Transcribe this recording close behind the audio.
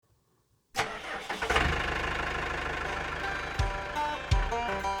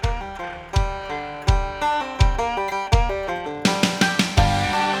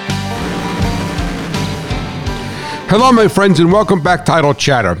Hello, my friends, and welcome back to Idle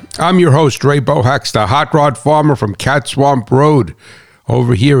Chatter. I'm your host, Ray Bohacs, the hot rod farmer from Cat Swamp Road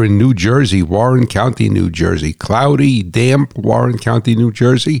over here in New Jersey, Warren County, New Jersey. Cloudy, damp Warren County, New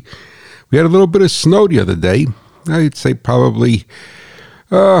Jersey. We had a little bit of snow the other day. I'd say probably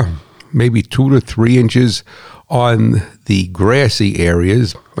maybe 2 to 3 inches on the grassy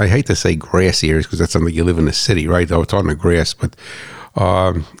areas. I hate to say grassy areas because that's something you live in the city, right? Though it's on the grass, but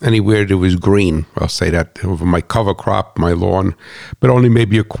anywhere that was green, I'll say that, over my cover crop, my lawn, but only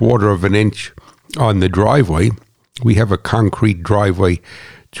maybe a 1/4 of an inch on the driveway. We have a concrete driveway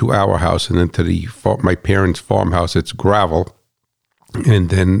to our house, and then to my parents' farmhouse, it's gravel. And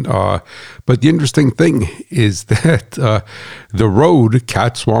then, but the interesting thing is that the road,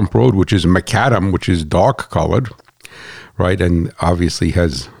 Cat Swamp Road, which is macadam, which is dark colored, right, and obviously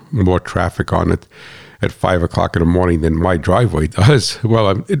has more traffic on it at 5 o'clock in the morning than my driveway does.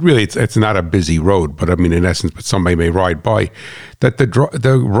 Well, it's not a busy road, but I mean, in essence, but somebody may ride by, that the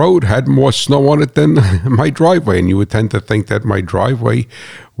road had more snow on it than my driveway, and you would tend to think that my driveway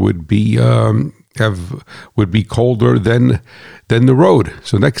would be colder than the road.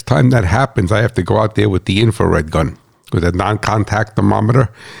 So next time that happens, I have to go out there with the infrared gun, with a non-contact thermometer,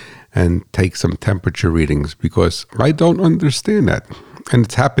 and take some temperature readings, because I don't understand that. And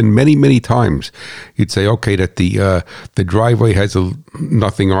it's happened many, many times. You'd say, okay, that the driveway has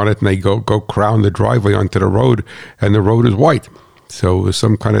nothing on it, and they go crown the driveway onto the road, and the road is white. So there's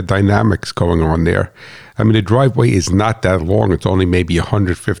some kind of dynamics going on there. I mean, the driveway is not that long. It's only maybe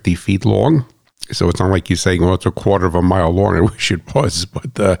 150 feet long. So it's not like you're saying, well, it's a 1/4 of a mile long. I wish it was,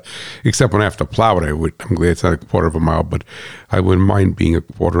 but except when I have to plow it, I'm glad it's not a 1/4 of a mile, but I wouldn't mind being a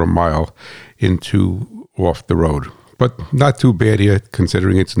 1/4 of a mile off the road. But not too bad here,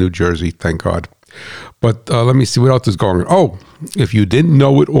 considering it's New Jersey, thank God. But let me see what else is going on. Oh, if you didn't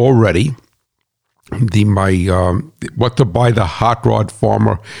know it already, What to Buy the Hot Rod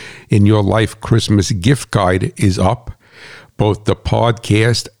Farmer in Your Life Christmas Gift Guide is up, both the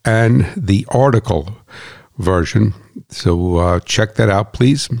podcast and the article version. So check that out,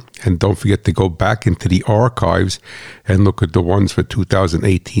 please. And don't forget to go back into the archives and look at the ones for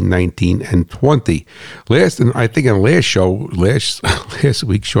 2018, 19, and 20. Last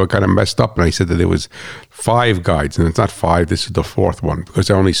week's show, I kind of messed up, and I said that there was 5 guides, and it's not 5. This is the 4th one, because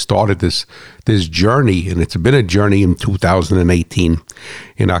I only started this journey, and it's been a journey in 2018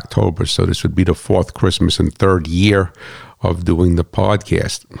 in October. So this would be the 4th Christmas and 3rd year of doing the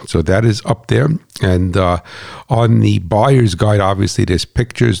podcast. So that is up there. And on the buyer's guide, obviously there's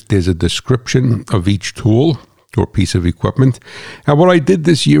pictures, there's a description of each tool or piece of equipment. And what I did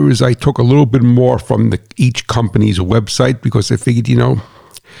this year is I took a little bit more from each company's website, because I figured,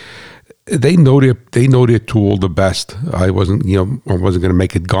 they know their tool the best. I wasn't going to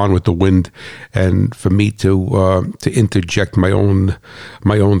make it Gone with the Wind, and for me to interject my own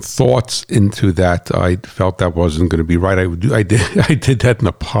thoughts into that, I felt that wasn't going to be right. I did that in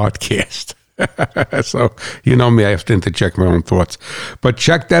the podcast. So, me, I have to interject my own thoughts. But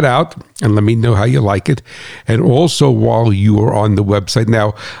check that out and let me know how you like it. And also, while you are on the website,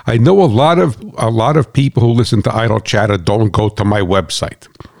 now I know a lot of people who listen to Idle Chatter don't go to my website.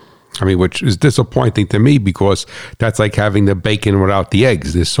 I mean, which is disappointing to me, because that's like having the bacon without the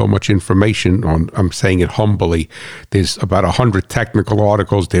eggs. There's so much information I'm saying it humbly. There's about 100 technical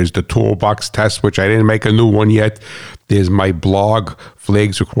articles. There's the toolbox test, which I didn't make a new one yet. There's my blog,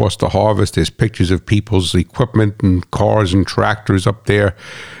 Flags Across the Harvest. There's pictures of people's equipment and cars and tractors up there.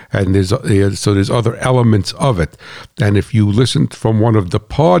 And there's other elements of it. And if you listen from one of the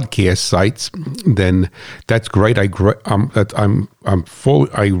podcast sites, then that's great. I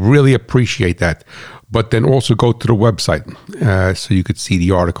really appreciate that. But then also go to the website so you could see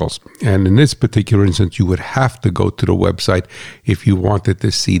the articles. And in this particular instance, you would have to go to the website if you wanted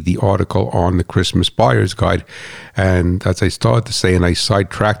to see the article on the Christmas Buyer's Guide. And as I started to say, and I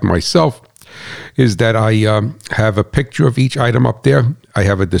sidetracked myself, is that I have a picture of each item up there. I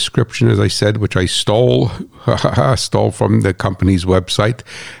have a description, as I said, which I stole from the company's website.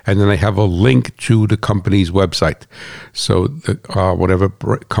 And then I have a link to the company's website. So whatever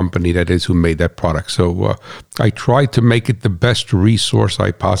company that is who made that product. So I try to make it the best resource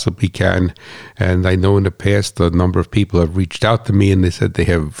I possibly can. And I know in the past, a number of people have reached out to me and they said they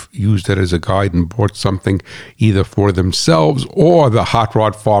have used it as a guide and bought something either for themselves or the hot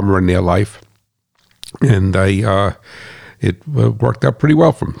rod farmer in their life. And it worked out pretty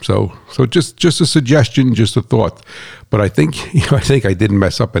well for them. So just a suggestion, just a thought. But I think I did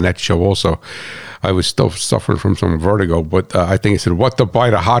mess up in that show also. I was still suffering from some vertigo, but I think I said, what to buy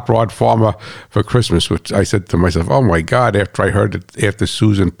the hot rod farmer for Christmas, which I said to myself, oh my God, after I heard it, after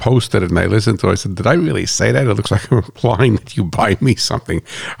Susan posted it and I listened to it, I said, did I really say that? It looks like I'm implying that you buy me something.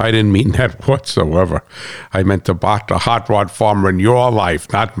 I didn't mean that whatsoever. I meant to buy the hot rod farmer in your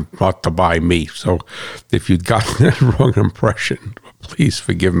life, not to buy me. So if you'd gotten that wrong impression, please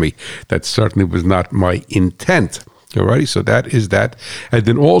forgive me. That certainly was not my intent. Alrighty, so that is that. And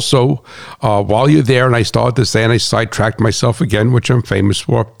then also, while you're there, and I started to say, and I sidetracked myself again, which I'm famous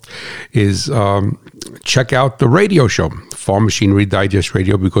for, is check out the radio show, Farm Machinery Digest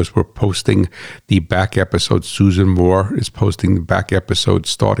Radio, because we're posting the back episode. Susan Moore is posting the back episode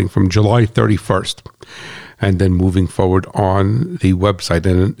starting from July 31st. And then moving forward on the website.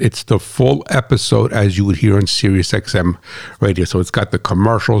 And it's the full episode as you would hear on Sirius XM radio. So it's got the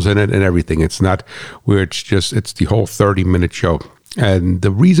commercials in it and everything. It's not where it's the whole 30-minute show. And the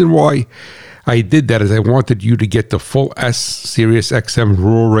reason why I did that is I wanted you to get the full Sirius XM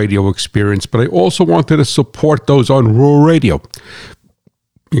rural radio experience, but I also wanted to support those on rural radio.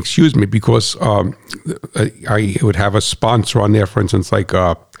 Excuse me, because I would have a sponsor on there, for instance, like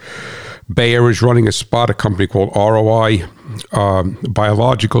Bayer is running a spot, a company called ROI.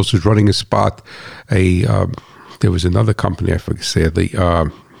 Biologicals is running a spot. There was another company, I forget, sadly.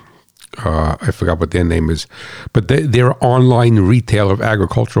 I forgot what their name is. But they're an online retailer of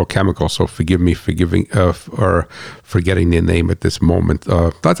agricultural chemicals, so forgive me for forgetting their name at this moment.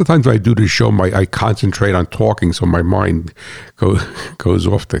 Lots of times when I do this show, I concentrate on talking, so my mind goes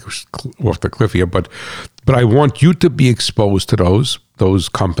off the cliff here. But I want you to be exposed to those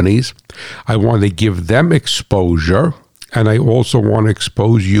companies. I want to give them exposure, and I also want to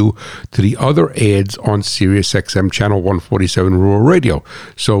expose you to the other ads on Sirius XM channel 147 Rural Radio.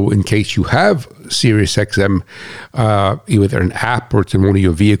 So in case you have Sirius XM, either an app or it's in one of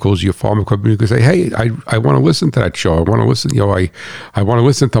your vehicles, your farm equipment, you can say, hey, I want to listen to that show. I want to listen, I want to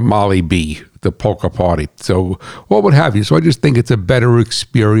listen to Molly B, the polka party. So what would have you? So I just think it's a better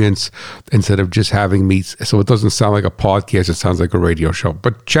experience instead of just having me. So it doesn't sound like a podcast. It sounds like a radio show.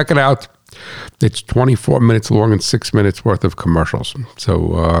 But check it out. It's 24 minutes long and 6 minutes worth of commercials.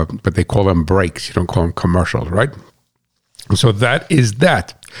 So, but they call them breaks. You don't call them commercials, right? So that is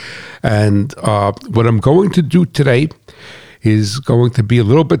that. And what I'm going to do today is going to be a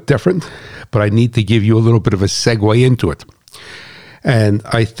little bit different, but I need to give you a little bit of a segue into it. And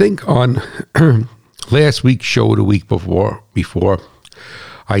I think on last week's show or the week before,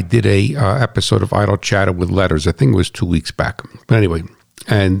 I did a episode of Idle Chatter with letters. I think it was 2 weeks back. But anyway,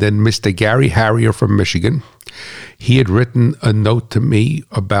 and then Mr. Gary Harrier from Michigan, he had written a note to me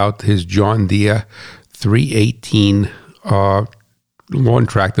about his John Deere 318 lawn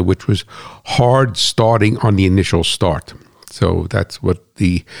tractor, which was hard starting on the initial start. So that's what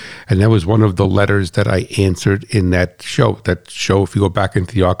and that was one of the letters that I answered in that show. That show, if you go back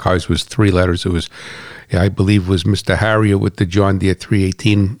into the archives, was 3 letters. It was, I believe, was Mr. Harrier with the John Deere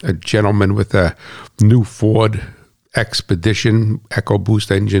 318, a gentleman with a new Ford Expedition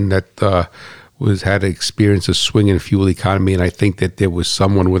EcoBoost engine that had experience of swinging fuel economy, and I think that there was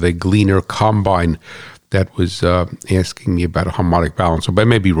someone with a Gleaner combine that was asking me about a harmonic balance. So I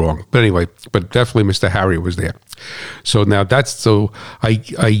may be wrong, but anyway, but definitely Mr. Harrier was there. So now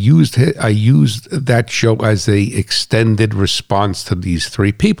I used that show as a extended response to these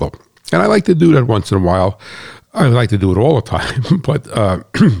 3 people, and I like to do that once in a while. I like to do it all the time,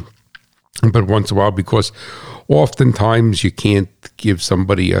 but once in a while, because oftentimes you can't give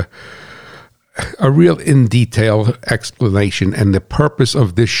somebody a real in-detail explanation. And the purpose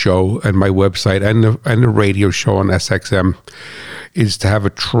of this show and my website and the radio show on SXM is to have a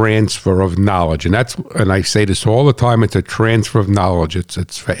transfer of knowledge. And I say this all the time, it's a transfer of knowledge.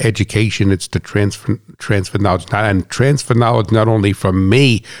 It's for education, it's to transfer knowledge. And transfer knowledge not only from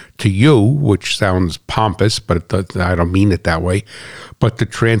me to you, which sounds pompous, but I don't mean it that way, but to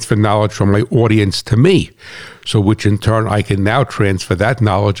transfer knowledge from my audience to me. So which in turn, I can now transfer that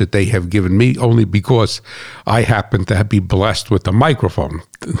knowledge that they have given me only because I happen to be blessed with the microphone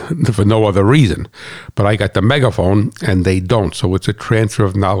for no other reason. But I got the megaphone and they don't. So it's a transfer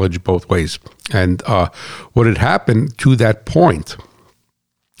of knowledge both ways. And what had happened to that point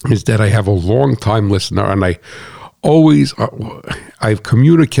is that I have a long-time listener, and I've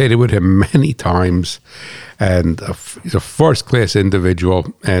communicated with him many times, and he's a first-class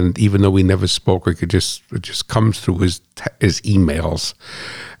individual. And even though we never spoke, it just comes through his emails.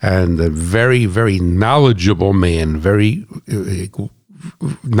 And a very, very knowledgeable man, very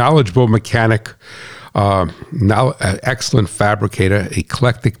knowledgeable mechanic. Now an excellent fabricator,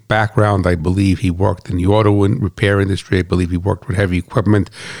 eclectic background. I believe he worked in the auto and repair industry. I believe he worked with heavy equipment.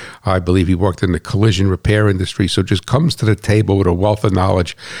 I believe he worked in the collision repair industry. So just comes to the table with a wealth of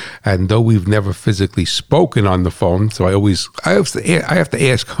knowledge. And though we've never physically spoken on the phone, so I have to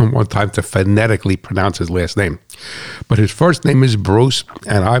ask him one time to phonetically pronounce his last name. But his first name is Bruce,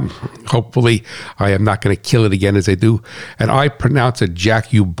 and hopefully I am not going to kill it again as I do. And I pronounce it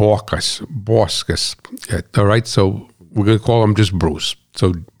Jakubauskas. All right, so we're going to call him just Bruce.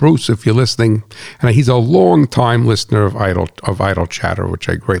 So Bruce, if you're listening, and he's a long-time listener of Idle Chatter, which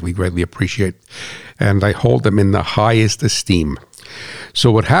I greatly appreciate, and I hold him in the highest esteem.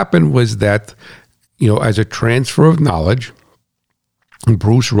 So what happened was that, as a transfer of knowledge,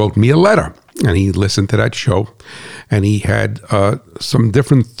 Bruce wrote me a letter, and he listened to that show, and he had some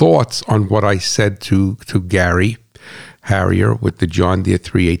different thoughts on what I said to Gary Harrier with the John Deere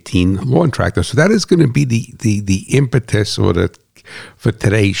 318 lawn tractor. So that is going to be the impetus for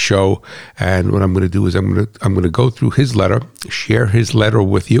today's show. And what I'm going to do is I'm going to go through his letter, share his letter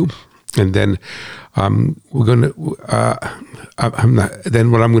with you, and then we're going to. Then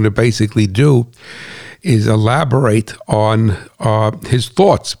what I'm going to basically do is elaborate on his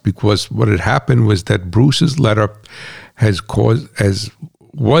thoughts, because what had happened was that Bruce's letter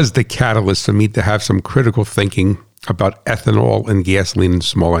was the catalyst for me to have some critical thinking about ethanol and gasoline in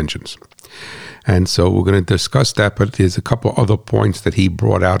small engines. And so we're going to discuss that, but there's a couple other points that he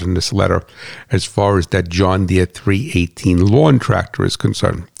brought out in this letter as far as that John Deere 318 lawn tractor is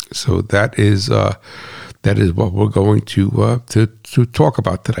concerned. So that is what we're going to talk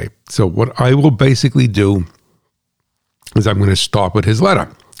about today. So what I will basically do is I'm going to start with his letter,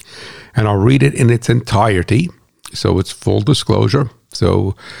 and I'll read it in its entirety. So it's full disclosure.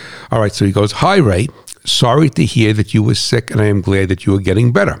 So, all right. So he goes, "Hi, Ray. Sorry to hear that you were sick, and I am glad that you are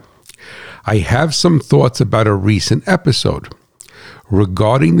getting better. I have some thoughts about a recent episode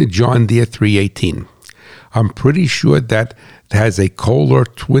regarding the John Deere 318. I'm pretty sure that it has a Kohler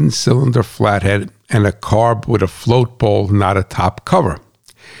twin-cylinder flathead and a carb with a float bowl, not a top cover.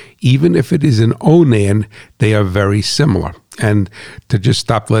 Even if it is an Onan, they are very similar." And to just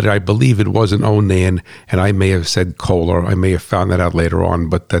stop the letter, I believe it was an Onan, and I may have said Kohler. I may have found that out later on,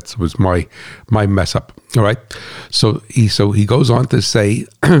 but that was my mess up. All right. So he goes on to say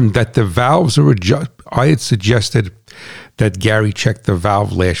that the valves are I had suggested that Gary check the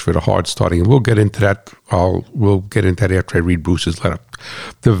valve lash for the hard starting, and we'll get into that. We'll get into that after I read Bruce's letter.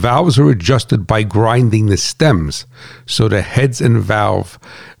 The valves are adjusted by grinding the stems, so the heads and valves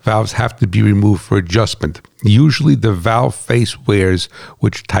have to be removed for adjustment. Usually the valve face wears,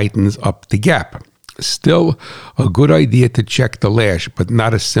 which tightens up the gap. Still, a good idea to check the lash, but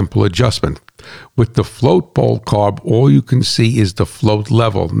not a simple adjustment. With the float bowl carb, all you can see is the float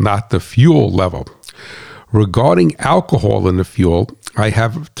level, not the fuel level. Regarding alcohol in the fuel, I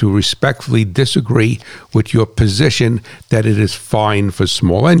have to respectfully disagree with your position that it is fine for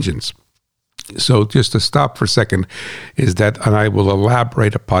small engines. So just to stop for a second is that, and I will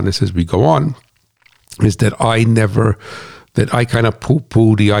elaborate upon this as we go on, is that I kind of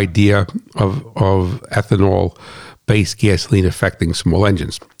poo-poo the idea of ethanol-based gasoline affecting small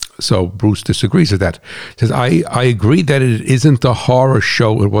engines. So Bruce disagrees with that. He says, I agree that it isn't the horror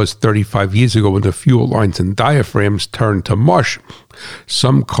show it was 35 years ago when the fuel lines and diaphragms turned to mush.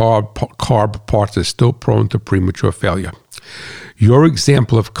 Some carb parts are still prone to premature failure. Your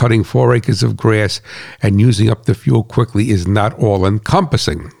example of cutting 4 acres of grass and using up the fuel quickly is not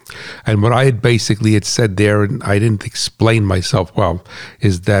all-encompassing. And what I had said there, and I didn't explain myself well,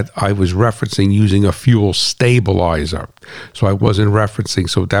 is that I was referencing using a fuel stabilizer. So I wasn't referencing,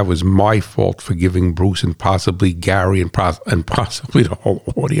 so that was my fault for giving Bruce and possibly Gary and possibly the whole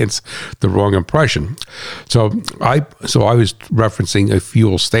audience the wrong impression. So I was referencing a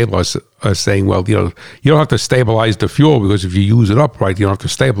fuel stabilizer, saying, well, you don't have to stabilize the fuel because if you use it up right, you don't have to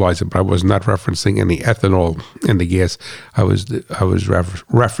stabilize it. But I was not referencing any ethanol in the gas. I was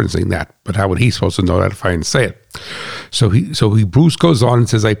referencing that, but how would he supposed to know that if I didn't say it? So Bruce goes on and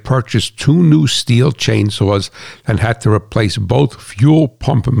says, I purchased 2 new steel chainsaws and had to replace both fuel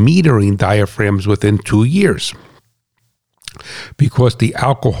pump metering diaphragms within 2 years because the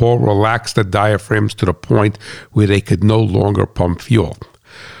alcohol relaxed the diaphragms to the point where they could no longer pump fuel.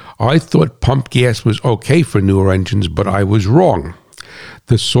 I thought pump gas was okay for newer engines, but I was wrong.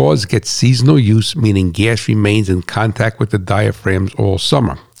 The saws get seasonal use, meaning gas remains in contact with the diaphragms all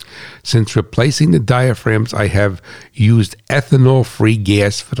summer. Since replacing the diaphragms, I have used ethanol-free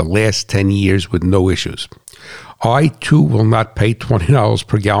gas for the last 10 years with no issues. I, too, will not pay $20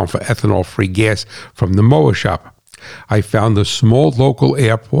 per gallon for ethanol-free gas from the mower shop. I found a small local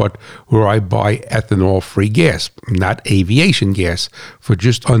airport where I buy ethanol-free gas, not aviation gas, for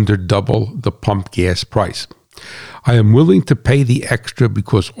just under double the pump gas price. I am willing to pay the extra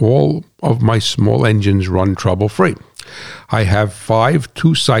because all of my small engines run trouble-free. I have 5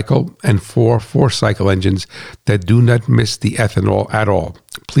 2-cycle and 4 4-cycle engines that do not miss the ethanol at all.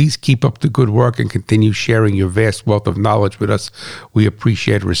 Please keep up the good work and continue sharing your vast wealth of knowledge with us. We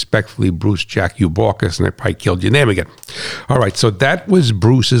appreciate it. Respectfully, Bruce Jack Ubarkus, and I probably killed your name again. All right, so that was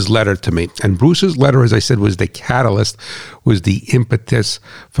Bruce's letter to me. And Bruce's letter, as I said, was the catalyst, was the impetus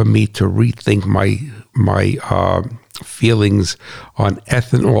for me to rethink my feelings on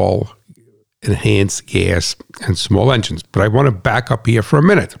ethanol, enhanced gas, and small engines. But I want to back up here for a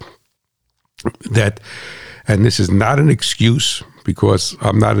minute. And this is not an excuse, because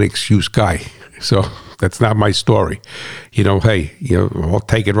I'm not an excuse guy. So that's not my story. Hey, I'll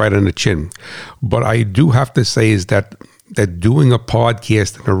take it right on the chin. But I do have to say is that doing a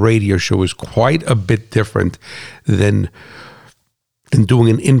podcast and a radio show is quite a bit different than doing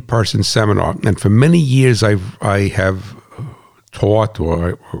an in-person seminar. And for many years, I have taught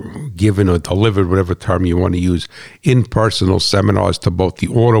or given or delivered, whatever term you want to use, in-personal seminars to both the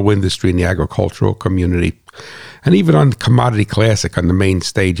auto industry and the agricultural community. And even on Commodity Classic, on the main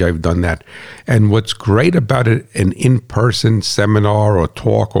stage, I've done that. And what's great about it, an in-person seminar or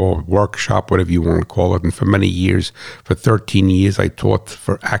talk or workshop, whatever you want to call it, and for many years, for 13 years, I taught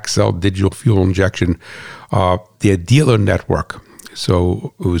for Accel Digital Fuel Injection, their dealer network.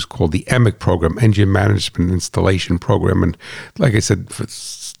 So it was called the EMIC program, Engine Management Installation Program. And like I said, for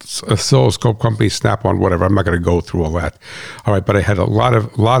oscilloscope company, Snap-on, whatever, I'm not going to go through all that. All right, but I had a lot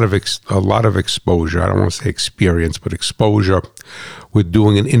of exposure. I don't want to say experience, but exposure with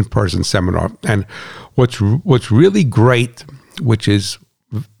doing an in-person seminar. And what's really great, which is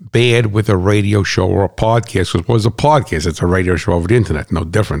bad with a radio show or a podcast, because was a podcast, it's a radio show over the internet, no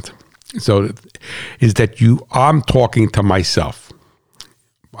different. So is that I'm talking to myself.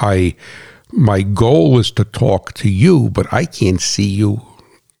 My goal is to talk to you, but I can't see you.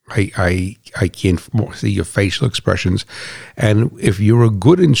 I can't see your facial expressions. And if you're a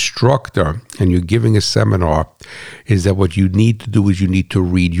good instructor and you're giving a seminar, is that what you need to do is you need to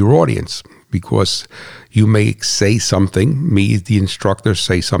read your audience, because you may say something, me, the instructor,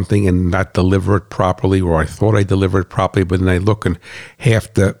 say something and not deliver it properly, or I thought I delivered it properly, but then I look and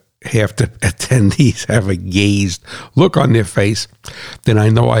half the attendees have a gazed look on their face, then I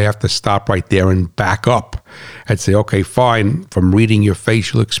know I have to stop right there and back up and say, okay, fine, from reading your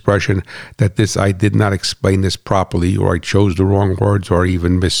facial expression that I did not explain this properly, or I chose the wrong words, or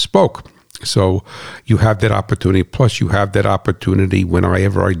even misspoke. So you have that opportunity. Plus, you have that opportunity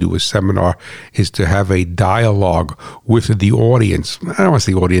whenever I do a seminar, is to have a dialogue with the audience. I don't want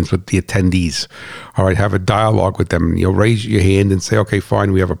to say audience, but the attendees. All right, have a dialogue with them. Raise your hand and say, okay,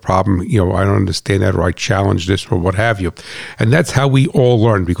 fine, we have a problem. I don't understand that, or I challenge this, or what have you. And that's how we all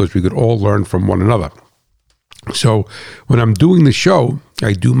learn, because we could all learn from one another. So when I'm doing the show,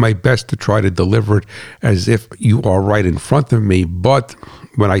 I do my best to try to deliver it as if you are right in front of me. But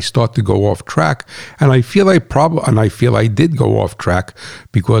when I start to go off track, and I feel I did go off track,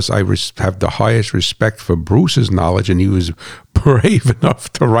 because I have the highest respect for Bruce's knowledge, and he was brave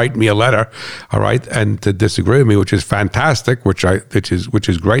enough to write me a letter, all right, and to disagree with me, which is fantastic, which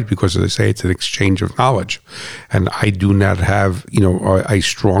is great, because as I say, it's an exchange of knowledge, and I do not have a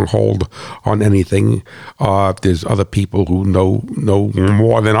stronghold on anything. There's other people who know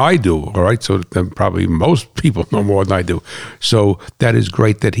more than I do, all right, so probably most people know more than I do. So that is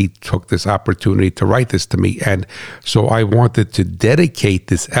great that he took this opportunity to write this to me, and so I wanted to dedicate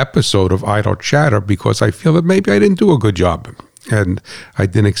this episode of Idle Chatter, because I feel that maybe I didn't do a good job and I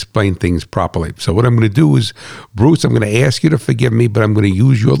didn't explain things properly. So what I'm going to do is, Bruce, I'm going to ask you to forgive me, but I'm going to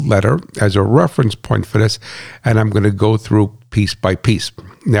use your letter as a reference point for this, and I'm going to go through piece by piece.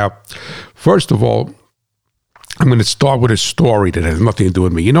 Now, first of all, I'm going to start with a story that has nothing to do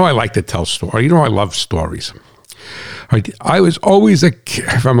with me. I like to tell stories. I love stories. I was always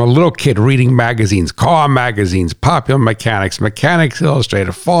from a little kid reading magazines, car magazines, Popular Mechanics, Mechanics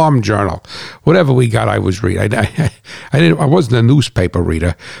Illustrated, Farm Journal, whatever we got, I was reading. I wasn't a newspaper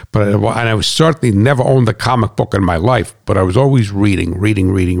reader, and I was certainly never owned a comic book in my life, but I was always reading. All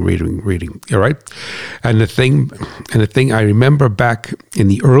right, and the thing I remember back in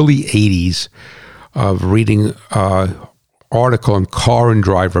the early '80s of reading an article in Car and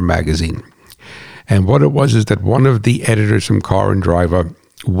Driver magazine. And what it was is that one of the editors from Car and Driver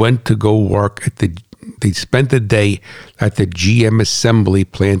went to go work they spent a day at the GM assembly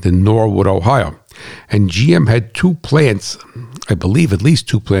plant in Norwood, Ohio. And GM had 2 plants I believe, at least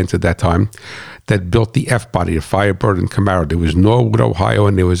 2 plants at that time that built the F-body, the Firebird and Camaro. There was Norwood, Ohio,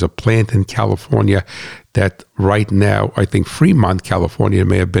 and there was a plant in California that right now, I think Fremont, California,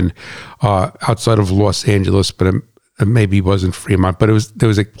 may have been outside of Los Angeles, but it maybe wasn't Fremont, but there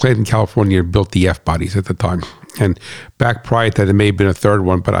was a plant in California that built the F-bodies at the time. And back prior to that, there may have been a third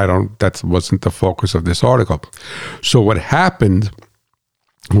one, but that wasn't the focus of this article. So what happened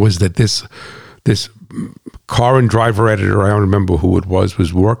was that this car and driver editor, I don't remember who it was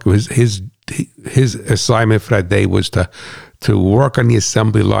his assignment for that day was to work on the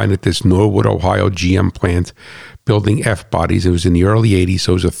assembly line at this Norwood, Ohio GM plant, building F-bodies. It was in the early 80s,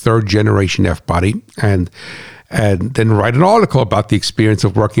 so it was a third generation F-body, and then write an article about the experience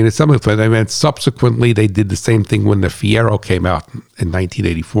of working at assembly plant. I mean, subsequently, they did the same thing when the Fiero came out in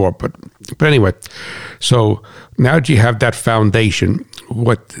 1984. But anyway, so now that you have that foundation,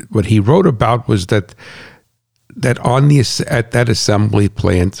 what he wrote about was that at that assembly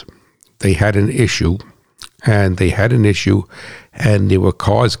plant, they had an issue, and there were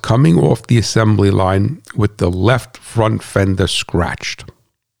cars coming off the assembly line with the left front fender scratched.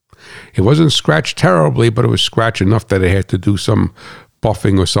 It wasn't scratched terribly, but it was scratched enough that they had to do some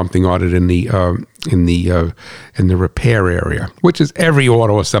buffing or something on it in the repair area, which is every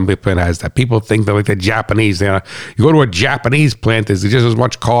auto assembly plant has that. People think they're like the Japanese. You go to a Japanese plant, there's just as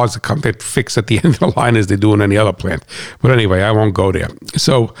much cars that come to fix at the end of the line as they do in any other plant. But anyway, I won't go there.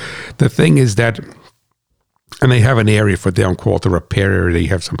 So the thing is that, and they have an area for them called the repair area. They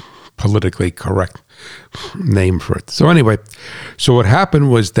have some politically correct name for it. So anyway, so what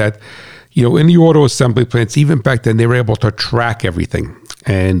happened was that, in the auto assembly plants, even back then, they were able to track everything.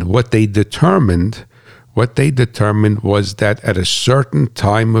 And what they determined was that at a certain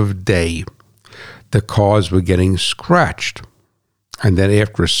time of day, the cars were getting scratched. And then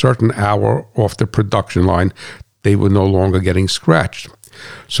after a certain hour off the production line, they were no longer getting scratched.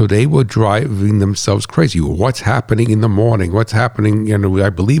 So they were driving themselves crazy. What's happening in the morning? What's happening? I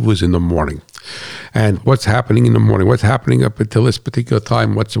believe it was in the morning. And what's happening in the morning? What's happening up until this particular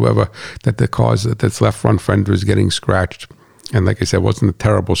time whatsoever that the cars, that's left front fender is getting scratched? And like I said, it wasn't a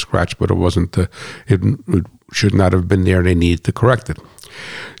terrible scratch, but it wasn't. It should not have been there. And they needed to correct it.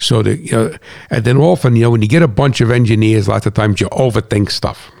 So, and then often, when you get a bunch of engineers, lots of times you overthink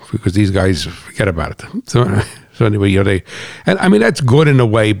stuff because these guys forget about it. So anyway, and I mean, that's good in a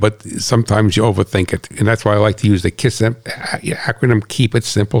way, but sometimes you overthink it. And that's why I like to use the KISS acronym, keep it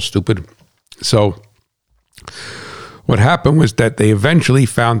simple, stupid. So what happened was that they eventually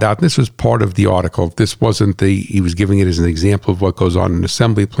found out, and this was part of the article, this wasn't he was giving it as an example of what goes on in an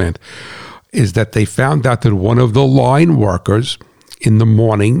assembly plant, is that they found out that one of the line workers in the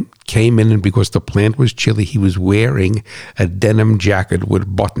morning came in, and because the plant was chilly, he was wearing a denim jacket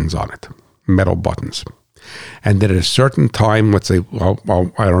with buttons on it, metal buttons. And then at a certain time, let's say, I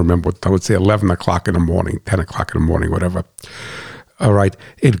don't remember, I would say 11 o'clock in the morning, 10 o'clock in the morning, whatever. All right,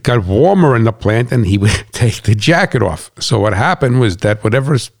 it got warmer in the plant and he would take the jacket off. So what happened was that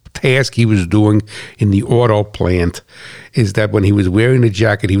whatever task he was doing in the auto plant is that when he was wearing the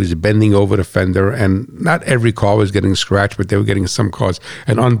jacket, he was bending over the fender, and not every car was getting scratched, but they were getting some cars.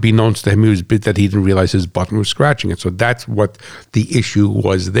 And unbeknownst to him, he was bit that he didn't realize his button was scratching it. So that's what the issue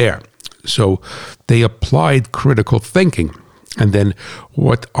was there. So they applied critical thinking. And then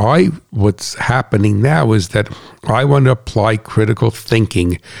what's happening now is that I want to apply critical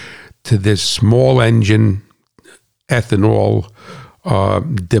thinking to this small engine ethanol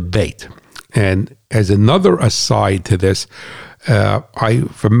debate. And as another aside to this, I,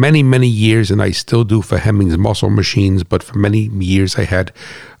 for many, many years, and I still do for Hemmings Muscle Machines, but for many years I had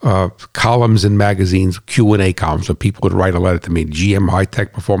columns in magazines, Q&A columns, so people would write a letter to me, GM, High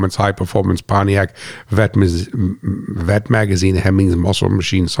Performance, Pontiac, Vet Magazine, Hemmings Muscle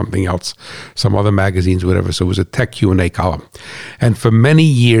Machines, something else, some other magazines, whatever. So it was a tech Q&A column. And for many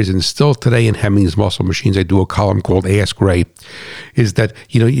years, and still today in Hemmings Muscle Machines, I do a column called Ask Ray, is that,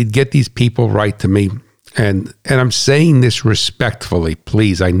 you'd get these people write to me, and I'm saying this respectfully,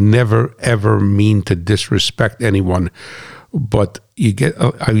 please. I never, ever mean to disrespect anyone. But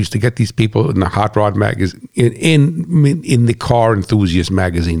I used to get these people in the hot rod magazine, in the car enthusiast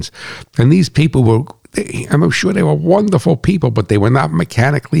magazines. And these people I'm sure they were wonderful people, but they were not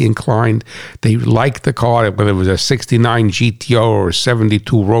mechanically inclined. They liked the car, whether it was a 69 GTO or a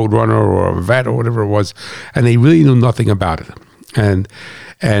 72 Roadrunner or a Vet or whatever it was. And they really knew nothing about it.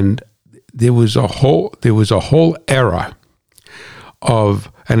 And there was a whole era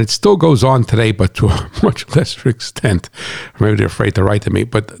of, and it still goes on today, but to a much lesser extent. Maybe they're afraid to write to me,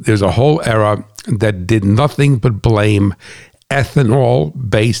 but there's a whole era that did nothing but blame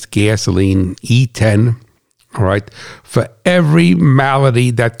ethanol-based gasoline, E10, all right, for every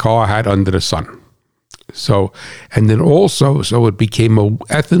malady that car had under the sun. So, and then also, so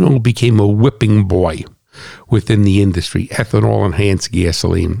ethanol became a whipping boy within the industry. Ethanol enhanced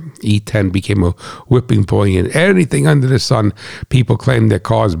gasoline, E10 became a whipping boy, and anything under the sun, people claim their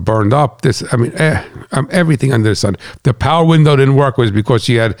cars burned up. Everything under the sun. The power window didn't work was because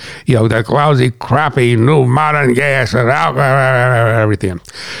you had, that lousy, crappy, new modern gas and everything.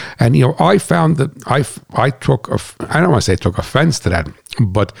 And, I found that I don't want to say I took offense to that,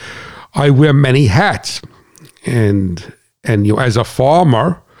 but I wear many hats. And as a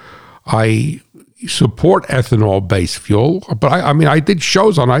farmer, I support ethanol-based fuel, but I did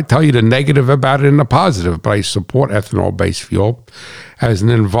shows on. I tell you the negative about it and the positive, but I support ethanol-based fuel as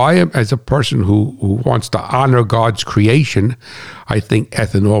as a person who wants to honor God's creation. I think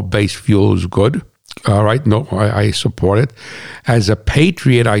ethanol-based fuel is good. All right, no, I support it. As a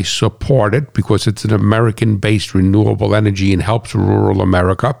patriot, I support it because it's an American-based renewable energy and helps rural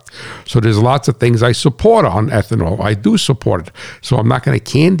America. So there's lots of things I support on ethanol. I do support it. So I'm not going to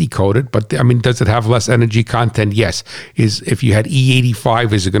candy coat it, but does it have less energy content? Yes. If you had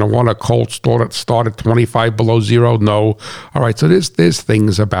E85, is it going to want a cold start at 25 below zero? No. All right, so there's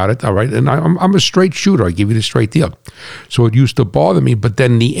things about it. All right, and I'm a straight shooter. I give you the straight deal. So it used to bother me, but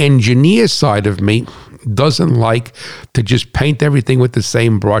then the engineer side of me doesn't like to just paint everything with the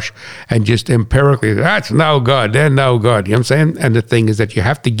same brush and just empirically, that's no good, they're no good. You know what I'm saying? And the thing is that you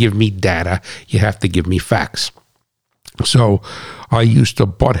have to give me data, you have to give me facts. So I used to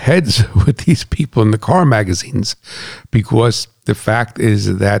butt heads with these people in the car magazines because the fact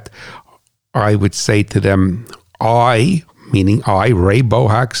is that I would say to them, Ray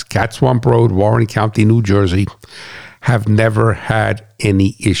Bohacs, Cat Swamp Road, Warren County, New Jersey, have never had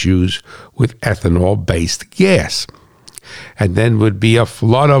any issues with ethanol-based gas. And then would be a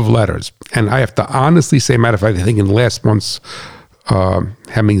flood of letters. And I have to honestly say, matter of fact, I think in last month's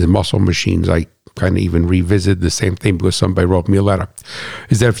Hemmings Muscle Machines, I kind of even revisited the same thing because somebody wrote me a letter,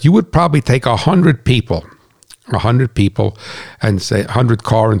 is that if you would probably take 100 people and say 100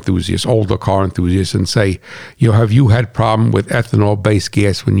 car enthusiasts, older car enthusiasts, and say, have you had problem with ethanol-based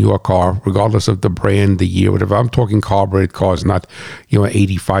gas in your car, regardless of the brand, the year, whatever? I'm talking carbureted cars, not, an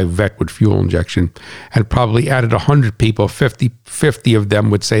 85 Vet with fuel injection. And probably out of 100 people, 50 of them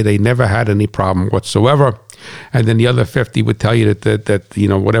would say they never had any problem whatsoever. And then the other 50 would tell you that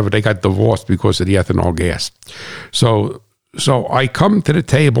whatever, they got divorced because of the ethanol gas. So I come to the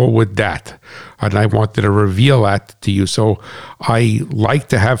table with that, and I wanted to reveal that to you. So I like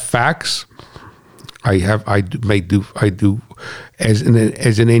to have facts. I do as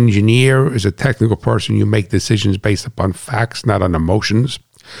an engineer, as a technical person, you make decisions based upon facts, not on emotions.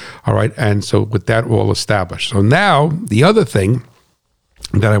 All right, and so with that all established. So now the other thing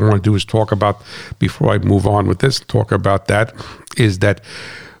that I want to do is talk about, before I move on with this, talk about that, is that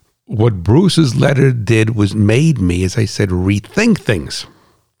what Bruce's letter did was made me, as I said, rethink things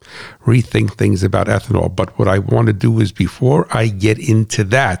about ethanol. But what I want to do is, before I get into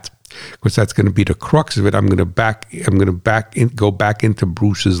that, because that's going to be the crux of it, I'm going to go back into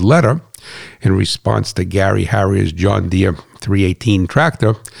Bruce's letter in response to Gary Harrier's John Deere 318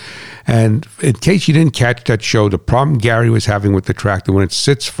 tractor. And in case you didn't catch that show, the problem Gary was having with the tractor, when it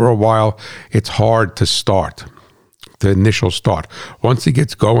sits for a while, it's hard to start. The initial start. Once it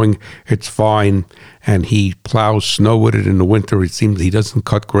gets going, it's fine, and he plows snow with it in the winter. It seems he doesn't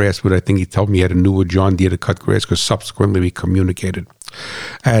cut grass, but I think he told me he had a newer John Deere to cut grass, because subsequently we communicated.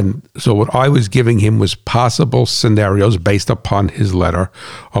 And so what I was giving him was possible scenarios based upon his letter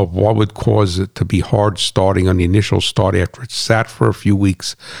of what would cause it to be hard starting on the initial start after it sat for a few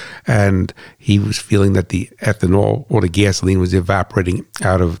weeks, and he was feeling that the ethanol or the gasoline was evaporating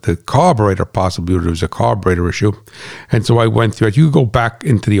out of the carburetor, possibly there was a carburetor issue. And so I went through it. You could go back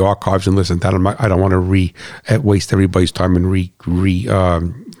into the archives and listen to that. I don't want to waste everybody's time and repeat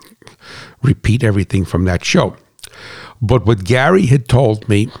everything from that show. But what Gary had told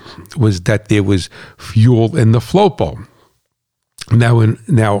me was that there was fuel in the float bowl.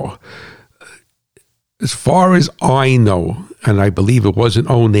 Now, as far as I know, and I believe it was an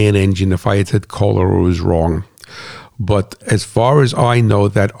Onan engine, if I had said Kohler, it was wrong. But as far as I know,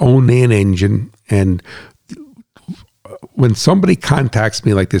 that Onan engine, and when somebody contacts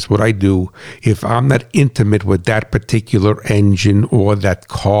me like this, what I do, if I'm not intimate with that particular engine or that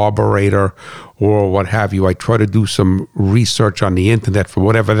carburetor or what have you. I try to do some research on the internet for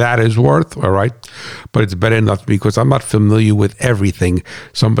whatever that is worth, all right? But it's better enough because I'm not familiar with everything.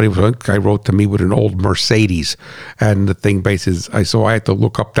 One guy wrote to me with an old Mercedes, and the thing basically, so I had to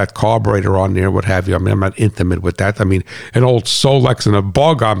look up that carburetor on there, what have you. I mean, I'm not intimate with that. I mean, an old Solex and a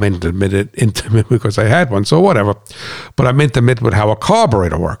Bug, I'm intimate because I had one, so whatever. But I'm intimate with how a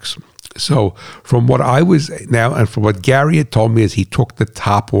carburetor works. So from what I was now, and from what Gary had told me, is he took the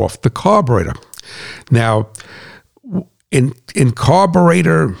top off the carburetor. Now, in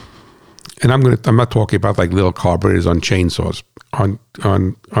carburetor, and I'm not talking about like little carburetors on chainsaws.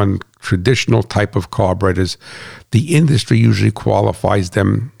 On traditional type of carburetors, the industry usually qualifies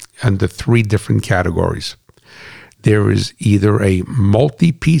them under three different categories. There is either a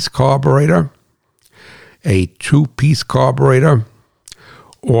multi-piece carburetor, a two-piece carburetor,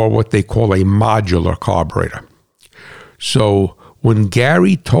 or what they call a modular carburetor. So when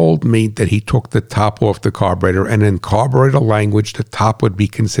Gary told me that he took the top off the carburetor, and in carburetor language, the top would be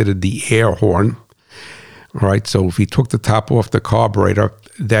considered the air horn, all right? So if he took the top off the carburetor,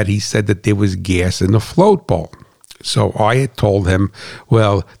 that he said that there was gas in the float bowl. So I had told him,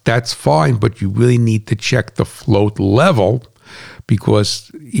 well, that's fine, but you really need to check the float level, because,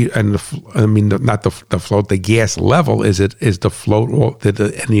 and not the float, the gas level is the float, or did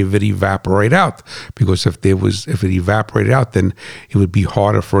any of it evaporate out? Because if it evaporated out, then it would be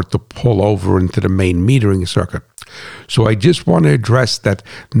harder for it to pull over into the main metering circuit. So I just want to address that.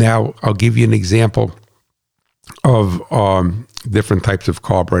 Now I'll give you an example of different types of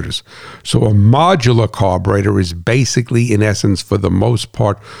carburetors. So a modular carburetor is basically, in essence, for the most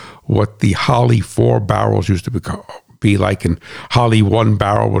part, what the Holley 4 barrels used to be like, in Holley 1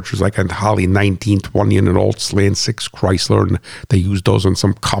 barrel, which was like a Holley 1920 and an old Slant 6 Chrysler, and they used those on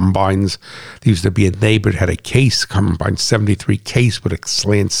some combines. There used to be a neighbor that had a case, combine 73 case with a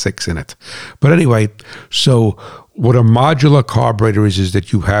Slant 6 in it. But anyway, so what a modular carburetor is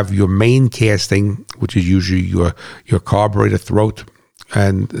that you have your main casting, which is usually your carburetor throat,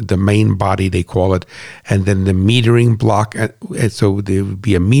 and the main body, they call it, and then the metering block. And so there would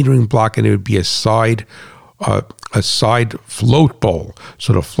be a metering block, and there would be a side float bowl.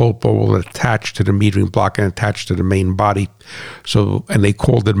 So the float bowl will attach to the metering block and attach to the main body. So, and they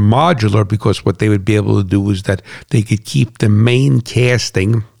called it modular because what they would be able to do is that they could keep the main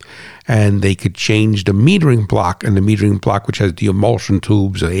casting, and they could change the metering block, and the metering block, which has the emulsion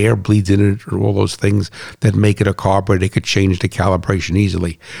tubes, the air bleeds in it, or all those things that make it a carburetor, they could change the calibration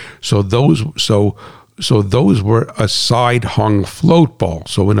easily. So those were a side hung float bowl.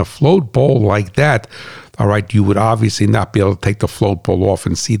 So in a float bowl like that, all right, you would obviously not be able to take the float bowl off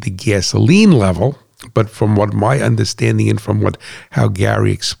and see the gasoline level. But from what my understanding and from how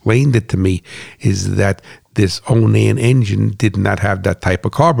Gary explained it to me is that this Onan engine did not have that type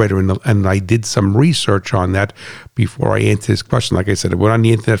of carburetor. And I did some research on that before I answered this question. Like I said, I went on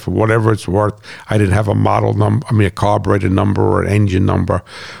the internet for whatever it's worth. I didn't have a model number, a carburetor number or an engine number.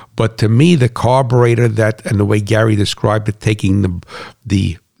 But to me, the carburetor and the way Gary described it, taking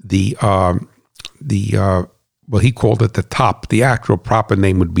well, he called it the top. The actual proper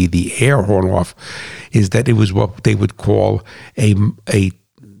name would be the air horn off, is that it was what they would call a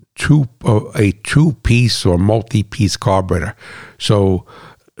two-piece or multi-piece carburetor. So,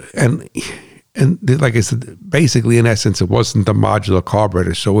 and like I said, basically in essence, it wasn't the modular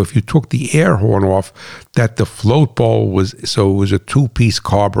carburetor. So if you took the air horn off, that the float bowl it was a two-piece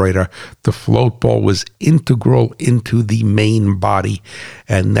carburetor. The float bowl was integral into the main body,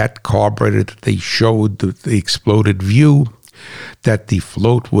 and that carburetor that they showed the exploded view, that the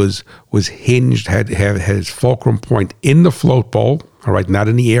float was hinged, had its fulcrum point in the float bowl. All right, not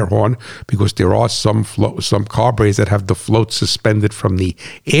in the air horn, because there are some carburetors that have the float suspended from the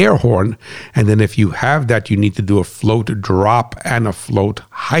air horn, and then if you have that, you need to do a float drop and a float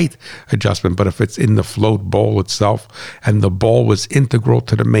height adjustment. But if it's in the float bowl itself, and the bowl was integral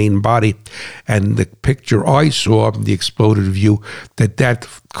to the main body, and the picture I saw, the exploded view, that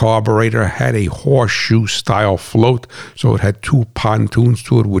carburetor had a horseshoe style float, so it had two pontoons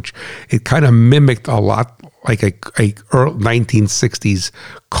to it, which it kind of mimicked a lot like a early 1960s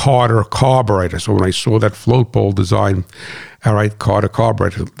Carter carburetor. So when I saw that float bowl design, all right, Carter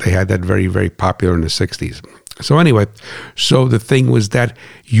carburetor, they had that very, very popular in the 60s. So anyway, so the thing was that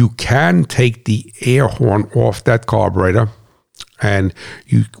you can take the air horn off that carburetor, and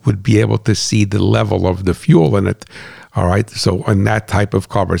you would be able to see the level of the fuel in it. All right, so on that type of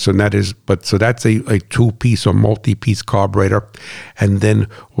carburetor, so that's a two-piece or multi-piece carburetor. And then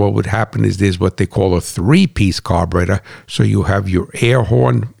what would happen is there's what they call a three-piece carburetor. So you have your air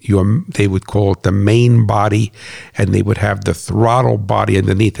horn, they would call it the main body, and they would have the throttle body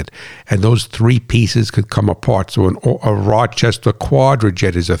underneath it. And those three pieces could come apart. So a Rochester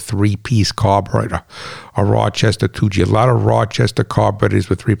Quadrajet is a three-piece carburetor. A Rochester 2G, a lot of Rochester carburetors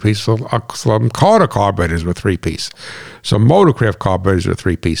with three-piece, some Carter carburetors with three-piece. So Motorcraft carburetors are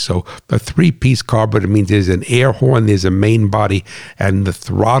three-piece. So a three-piece carburetor means there's an air horn, there's a main body, and the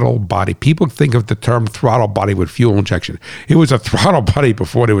throttle body. People think of the term throttle body with fuel injection. It was a throttle body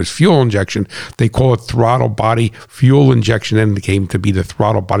before there was fuel injection. They call it throttle body, fuel injection, and it came to be the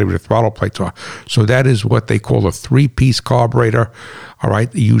throttle body where the throttle plates are. So that is what they call a three-piece carburetor. All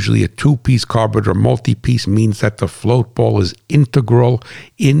right, usually a two-piece carburetor. Multi-piece means that the float ball is integral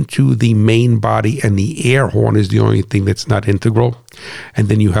into the main body, and the air horn is the only thing that's not integral. And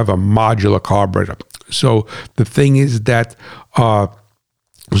then you have a modular carburetor. So the thing is that,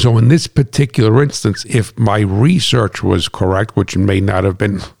 so in this particular instance, if my research was correct, which it may not have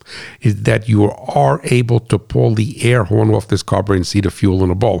been, is that you are able to pull the air horn off this carburetor and see the fuel in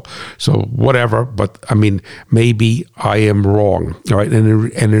the bowl. So whatever, but I mean, maybe I am wrong. All right,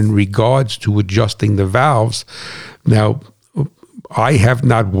 and in regards to adjusting the valves, now, I have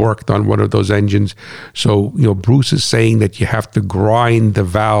not worked on one of those engines. So, Bruce is saying that you have to grind the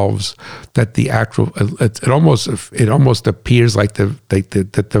valves, that the actual, it almost appears like that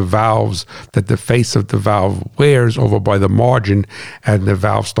the valves, that the face of the valve wears over by the margin, and the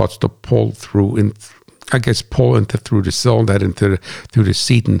valve starts to pull through through the cylinder, through the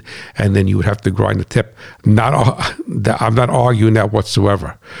seat, and then you would have to grind the tip. I'm not arguing that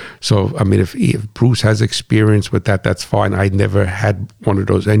whatsoever. So, I mean, if Bruce has experience with that, that's fine. I never had one of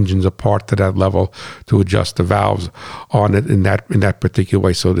those engines apart to that level to adjust the valves on it in that particular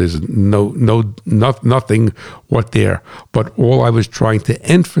way. So there's nothing what there. But all I was trying to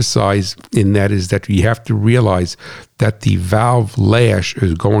emphasize in that is that you have to realize that the valve lash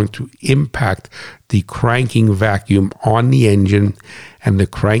is going to impact the cranking vacuum on the engine, and the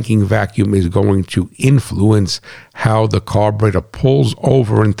cranking vacuum is going to influence how the carburetor pulls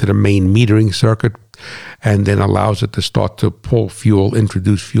over into the main metering circuit, and then allows it to start to pull fuel,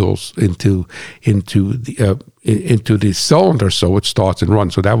 introduce fuels into the cylinder, so it starts and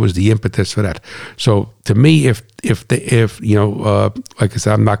runs. So that was the impetus for that. So to me, if like I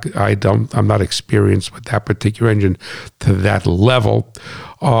said, I'm not experienced with that particular engine to that level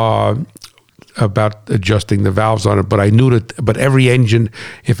about adjusting the valves on it. But I knew that. But every engine,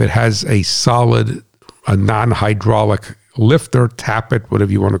 if it has a non-hydraulic lifter, tappet,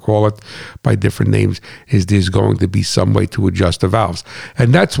 whatever you want to call it, by different names, there's going to be some way to adjust the valves.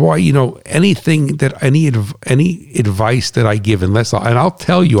 And that's why, any advice that I give, and I'll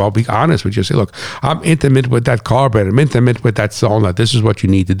tell you, I'll be honest with you, say, look, I'm intimate with that carburetor, I'm intimate with that cylinder, this is what you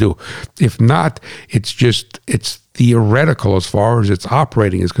need to do. If not, it's theoretical as far as its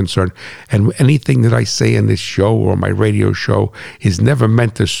operating is concerned. And anything that I say in this show or my radio show is never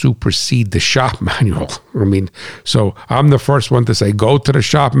meant to supersede the shop manual. I mean, so I'm the first one to say, go to the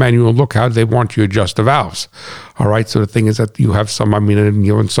shop manual, look how they want you to adjust the valves. All right. So the thing is that you have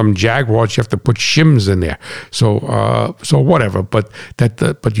in some Jaguars, you have to put shims in there. So whatever, but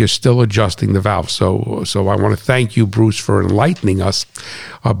you're still adjusting the valve. So I want to thank you, Bruce, for enlightening us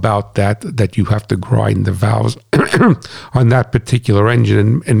about that you have to grind the valves on that particular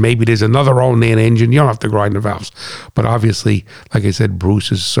engine, and maybe there's another Onan engine, you don't have to grind the valves. But obviously, like I said,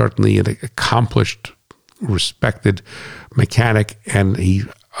 Bruce is certainly an accomplished, respected mechanic, and he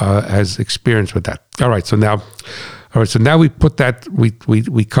has experience with that. All right, so now we put that, we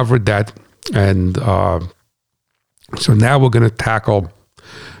covered that, and so now we're going to tackle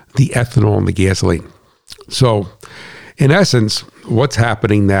the ethanol and the gasoline. So in essence, what's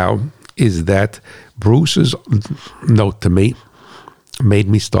happening now is that Bruce's note to me made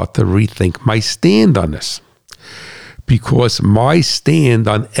me start to rethink my stand on this, because my stand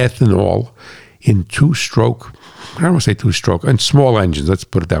on ethanol in two-stroke, I don't want to say two-stroke, and small engines, let's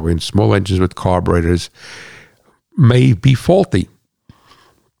put it that way, in small engines with carburetors may be faulty.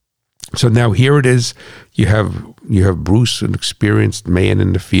 So now here it is, you have Bruce, an experienced man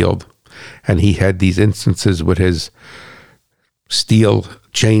in the field, and he had these instances with his steel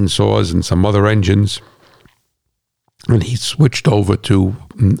chainsaws and some other engines, and he switched over to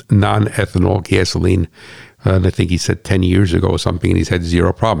non-ethanol gasoline, and I think he said 10 years ago or something, and he's had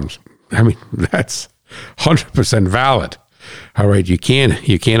zero problems. I mean, that's 100% valid. All right, you can't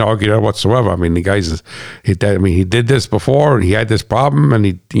argue that whatsoever. I mean, the guy's he did this before, and he had this problem, and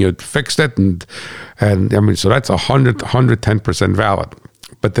he fixed it, and I mean, so that's 110% valid.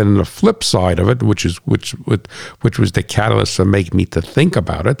 But then the flip side of it, which was the catalyst to make me to think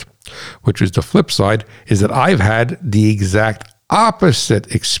about it, which was the flip side, is that I've had the exact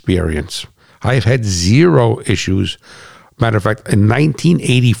opposite experience. I've had zero issues. Matter of fact, in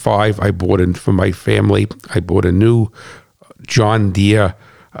 1985, I bought in for my family. I bought a new John Deere.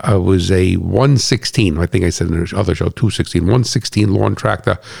 It was a 116. I think I said in the other show 216. 116 lawn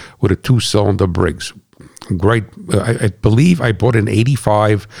tractor with a 2-cylinder Briggs. Great. I believe I bought an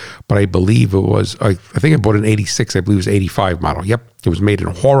 85, but I believe it was, I think I bought an 86. I believe it was 85 model. Yep. It was made in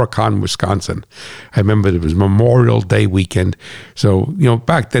Horicon, Wisconsin. I remember it was Memorial Day weekend. So,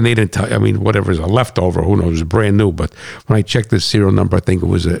 back then they didn't tell, whatever is a leftover, who knows, it was brand new. But when I checked the serial number, I think it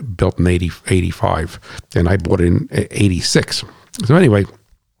was built in 85, and I bought it in 86. So anyway,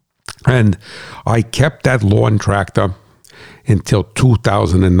 and I kept that lawn tractor until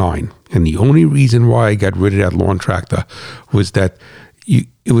 2009. And the only reason why I got rid of that lawn tractor was that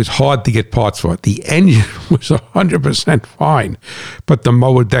it was hard to get parts for it. The engine was 100% fine, but the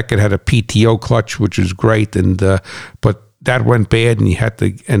mower deck, it had a PTO clutch, which was great, but that went bad, and you had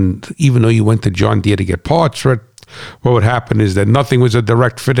to. And even though you went to John Deere to get parts for it, what would happen is that nothing was a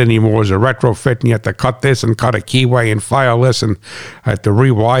direct fit anymore. It was a retrofit, and you had to cut this and cut a keyway and file this, and I had to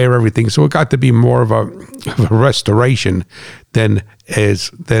rewire everything. So it got to be more of a restoration than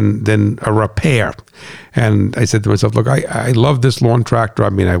a repair. And I said to myself, look, I love this lawn tractor.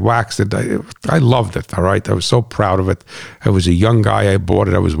 I waxed it. I loved it, all right? I was so proud of it. I was a young guy. I bought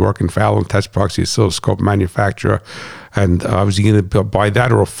it. I was working for Allen Test Products, the oscilloscope manufacturer. And I was going to buy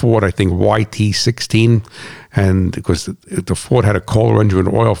that or a Ford, I think, YT16. And because the Ford had a Kohler engine with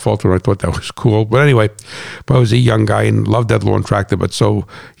an oil filter, I thought that was cool. But anyway, I was a young guy and loved that lawn tractor. But so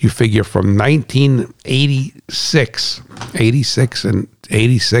you figure from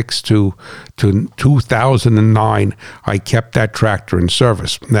 1986 to 2009, I kept that tractor in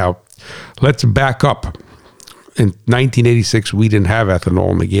service. Now, let's back up. In 1986, we didn't have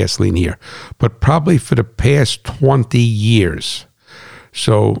ethanol in the gasoline here, but probably for the past 20 years,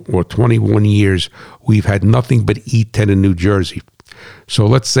 or 21 years, we've had nothing but E10 in New Jersey. So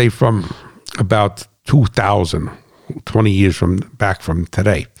let's say from about 2000, 20 years from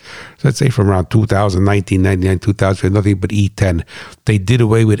today. So let's say from around 2000, 1999, 2000, nothing but E10. They did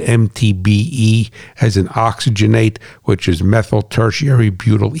away with MTBE as an oxygenate, which is methyl tertiary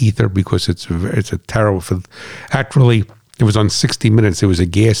butyl ether, because it's a terrible. Actually, it was on 60 Minutes. There was a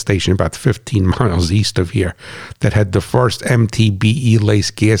gas station about 15 miles east of here that had the first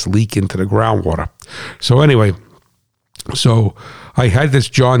MTBE-laced gas leak into the groundwater. So anyway, so I had this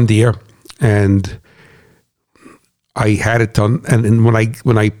John Deere, and I had it done, and when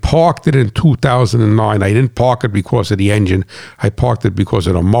I parked it in 2009, I didn't park it because of the engine. I parked it because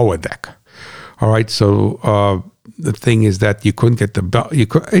of the mower deck. All right, so the thing is that you couldn't get the belt. You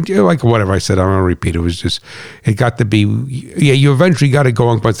could, like whatever I said, I don't want to repeat. It was just, it got to be, you eventually got it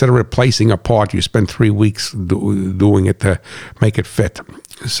going, but instead of replacing a part, you spent 3 weeks doing it to make it fit.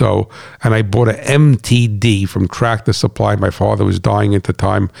 So, and I bought an MTD from Tractor Supply. My father was dying at the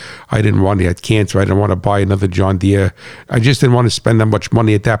time. He had cancer. I didn't want to buy another John Deere. I just didn't want to spend that much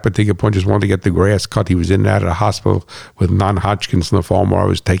money at that particular point. Just wanted to get the grass cut. He was in and out of the hospital with non-Hodgkin's lymphoma. I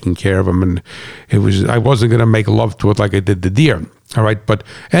was taking care of him, and I wasn't going to make love to it like I did the Deere. All right. But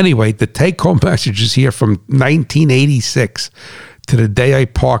anyway, the take-home message is here from 1986 to the day I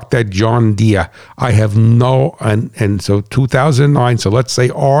parked that John Deere. I have and so 2009, so let's say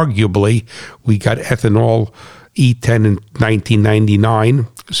arguably we got ethanol E10 in 1999.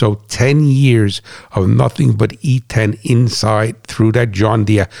 So 10 years of nothing but E10 inside through that John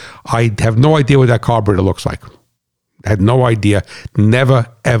Deere. I have no idea what that carburetor looks like. Had no idea. Never,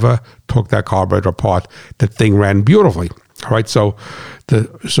 ever took that carburetor apart. The thing ran beautifully. All right. So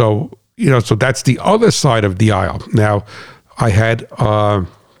that's the other side of the aisle. Now, I had a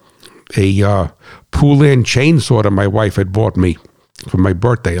Poulan chainsaw that my wife had bought me for my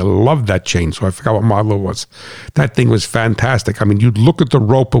birthday. I loved that chainsaw. I forgot what model it was. That thing was fantastic. You'd look at the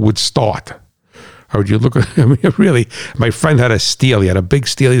rope, it would start. Or you look at, really, my friend had a Steel. He had a big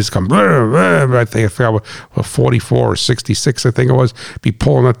Steel. He just come, I forgot what, 44 or 66, I think it was. Be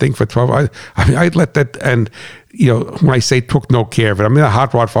pulling that thing for 12. I'd let that, and, when I say took no care of it, I'm in a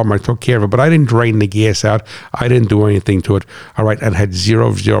hot rod farm, I took care of it, but I didn't drain the gas out. I didn't do anything to it. All right, and had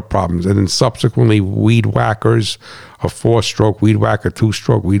zero problems. And then subsequently, weed whackers, a 4-stroke weed whacker,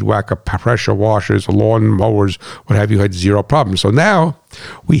 2-stroke weed whacker, pressure washers, lawn mowers, what have you, had zero problems. So now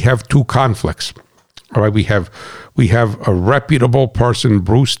we have two conflicts. All right, we have a reputable person,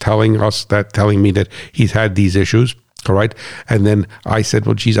 Bruce, telling me that he's had these issues. All right, and then I said,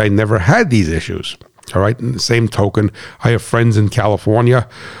 well, geez, I never had these issues. All right. In the same token, I have friends in California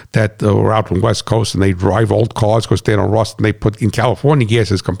that are out on the West Coast and they drive old cars because they don't rust. And they put in California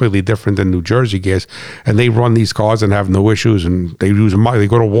gas is completely different than New Jersey gas, and they run these cars and have no issues. And they use them. They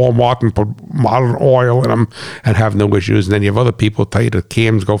go to Walmart and put modern oil in them and have no issues. And then you have other people tell you the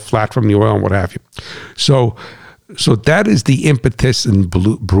cams go flat from the oil and what have you. So that is the impetus in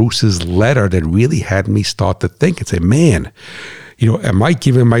Bruce's letter that really had me start to think and say, man, am I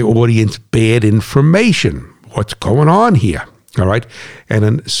giving my audience bad information? What's going on here? All right. And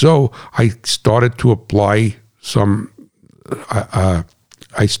then, so I started to apply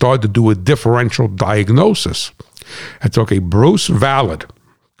I started to do a differential diagnosis. It's okay, Bruce, valid.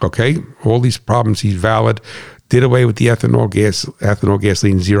 Okay. All these problems, he's valid. Did away with the ethanol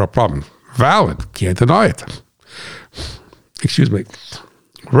gasoline, zero problem. Valid. Can't deny it. Excuse me.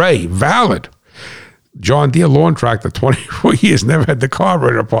 Ray, valid. John Deere lawn tractor, 24 years, never had the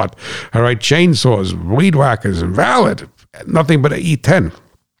carburetor apart. All right, chainsaws, weed whackers, invalid. Nothing but an E10.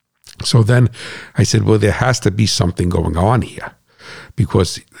 So then I said, well, there has to be something going on here,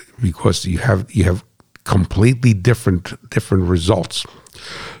 because you have completely different results.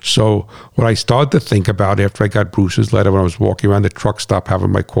 So what I started to think about after I got Bruce's letter, when I was walking around the truck stop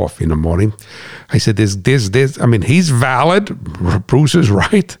having my coffee in the morning, I said, he's valid. Bruce is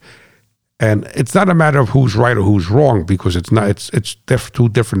right. And it's not a matter of who's right or who's wrong, because it's two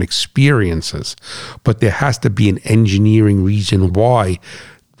different experiences. But there has to be an engineering reason why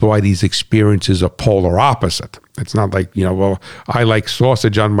these experiences are polar opposite. It's not like, well, I like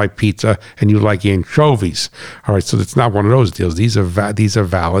sausage on my pizza and you like anchovies. All right, so it's not one of those deals. These are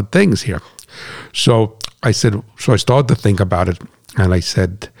valid things here. So I started to think about it, and I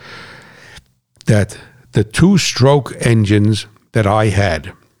said that the two-stroke engines that I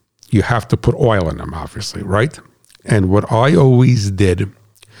had, you have to put oil in them, obviously, right? And what I always did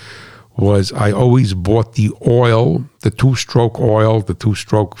was I always bought the oil, the two-stroke oil, the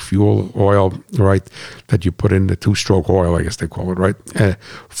two-stroke fuel oil, right, that you put in, the two-stroke oil, I guess they call it, right,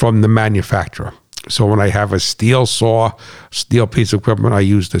 from the manufacturer. So when I have a steel saw, steel piece of equipment, I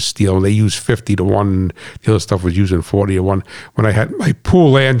use the steel. They use 50 to 1. The other stuff was using 40 to 1. When I had my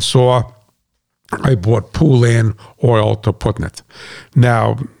Poulan saw, I bought Poulan oil to put in it.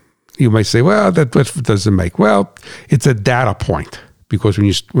 Now, you may say, well, that doesn't make. Well, it's a data point, because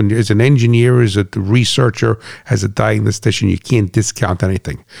when as an engineer, as a researcher, as a diagnostician, you can't discount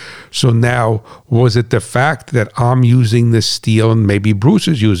anything. So now, was it the fact that I'm using the steel and maybe Bruce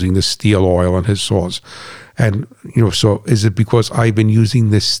is using the steel oil in his saws? And, so is it because I've been using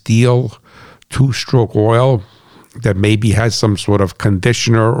the steel two-stroke oil that maybe has some sort of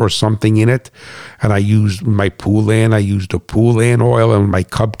conditioner or something in it, and I used my Poulan, I used the Poulan oil, and my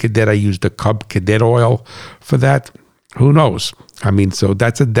Cub Cadet, I used the Cub Cadet oil for that? Who knows? I mean, so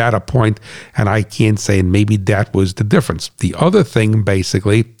that's a data point, and I can't say, and maybe that was the difference. The other thing,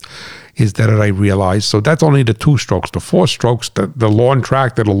 basically, is that I realized, so that's only the two strokes. The four strokes, the lawn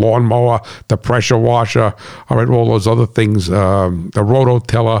tractor, the lawnmower, the pressure washer, all right, all those other things, the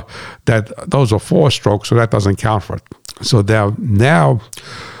rototiller, those are four strokes, so that doesn't count for it. So now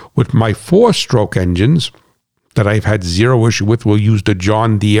with my four-stroke engines that I've had zero issue with, we'll use the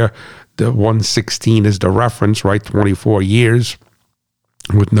John Deere, the 116 is the reference, right, 24 years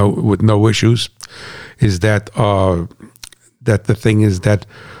with no issues, is that the thing is that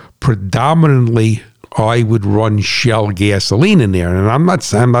predominantly I would run Shell gasoline in there, and I'm not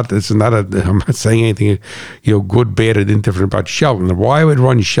saying anything, good, bad, or indifferent about Shell. And why I would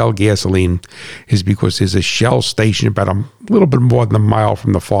run Shell gasoline is because there's a Shell station about a little bit more than a mile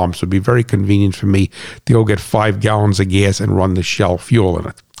from the farm, so it'd be very convenient for me to go get 5 gallons of gas and run the Shell fuel in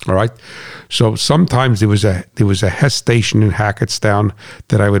it. All right. So sometimes there was a Hess station in Hackettstown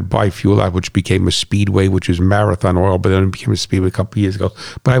that I would buy fuel at, which became a Speedway, which is Marathon Oil, but then it became a Speedway a couple of years ago.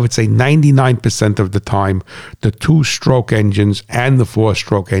 But I would say 99% of the time, the two-stroke engines and the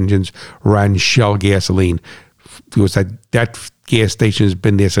four-stroke engines ran Shell gasoline, because that gas station has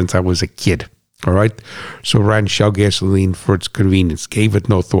been there since I was a kid. All right. So ran Shell gasoline for its convenience, gave it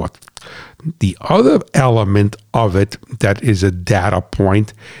no thought. The other element of it that is a data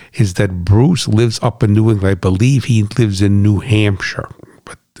point is that Bruce lives up in New England. I believe he lives in New Hampshire,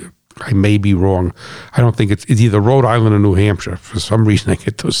 but I may be wrong. I don't think it's either Rhode Island or New Hampshire. For some reason, I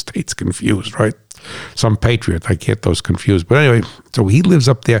get those states confused, right? Some patriot, I get those confused. But anyway, so he lives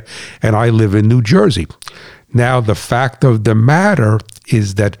up there, and I live in New Jersey. Now, the fact of the matter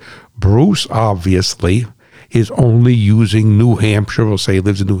is that Bruce obviously is only using New Hampshire, we'll say he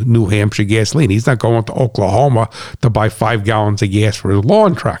lives in New Hampshire gasoline. He's not going to Oklahoma to buy 5 gallons of gas for his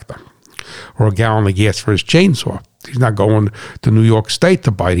lawn tractor. or a gallon of gas for his chainsaw. He's not going to New York State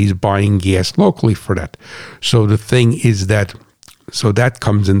to buy it. He's buying gas locally for that. So the thing is that, so that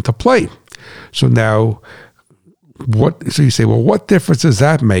comes into play. So now, so you say, well, what difference does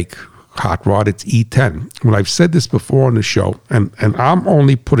that make, Hot Rod? It's E10. Well, I've said this before on the show, and I'm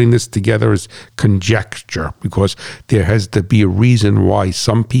only putting this together as conjecture because there has to be a reason why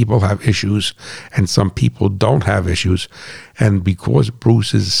some people have issues and some people don't have issues. And because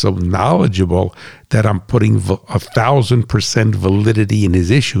Bruce is so knowledgeable that I'm putting 1,000% validity in his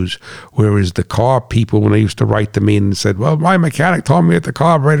issues, whereas the car people, when they used to write to me and said, well, my mechanic told me that the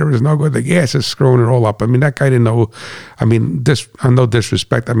carburetor is no good, the gas is screwing it all up. I mean, that guy didn't know. I mean, no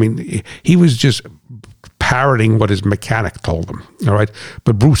disrespect. I mean, he was just parroting what his mechanic told him. All right,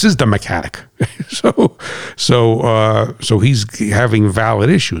 but Bruce is the mechanic, so he's having valid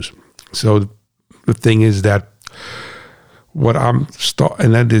issues. So the thing is that and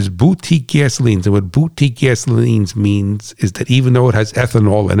that is boutique gasolines. And what boutique gasolines means is that even though it has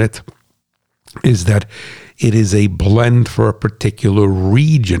ethanol in it, is that it is a blend for a particular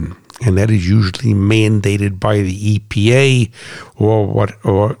region. And that is usually mandated by the EPA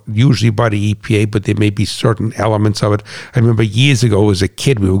or usually by the EPA, but there may be certain elements of it. I remember years ago as a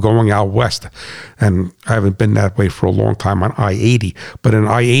kid, we were going out west, and I haven't been that way for a long time on I-80, but in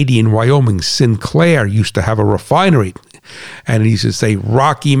I-80 in Wyoming, Sinclair used to have a refinery, and it used to say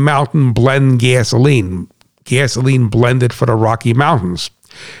Rocky Mountain Blend Gasoline blended for the Rocky Mountains.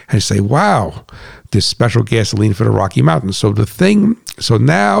 And you say, wow, this special gasoline for the Rocky Mountains. So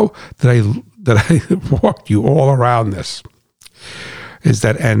now that I walked you all around this, is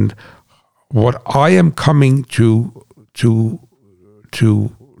that, and what I am coming to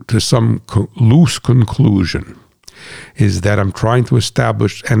some loose conclusion is that I'm trying to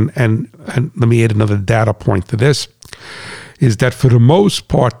establish, and let me add another data point to this, is that for the most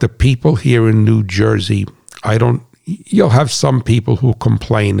part, the people here in New Jersey, you'll have some people who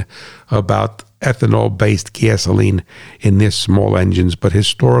complain about ethanol-based gasoline in their small engines, but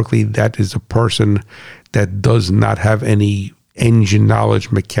historically that is a person that does not have any engine knowledge,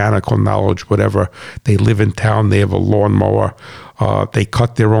 mechanical knowledge, whatever. They live in town, they have a lawnmower, they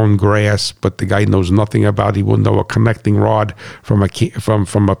cut their own grass, but the guy knows nothing about it. He wouldn't know a connecting rod from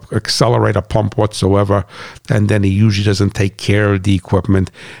a accelerator pump whatsoever, and then he usually doesn't take care of the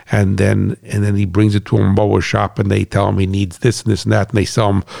equipment, and then he brings it to a mower shop, and they tell him he needs this and this and that, and they sell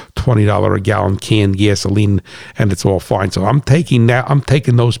him $20 a gallon canned gasoline, and it's all fine. So I'm taking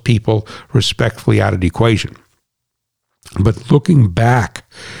those people respectfully out of the equation. But looking back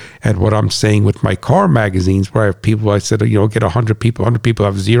at what I'm saying with my car magazines, where I have people, I said, get 100 people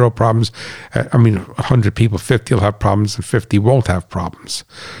have zero problems. 100 people, 50 will have problems, and 50 won't have problems.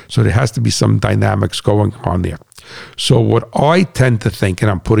 So there has to be some dynamics going on there. So what I tend to think,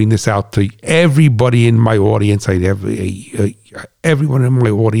 and I'm putting this out to everybody in my audience, everyone in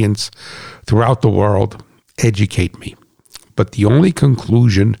my audience throughout the world, educate me. But the only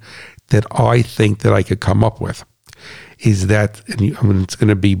conclusion that I think that I could come up with is that, it's going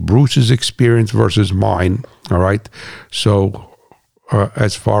to be Bruce's experience versus mine, all right? So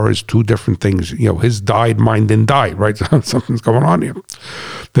as far as two different things, his died, mine didn't die, right? Something's going on here.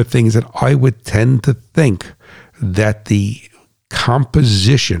 The things that I would tend to think that the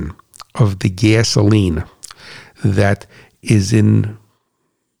composition of the gasoline that is in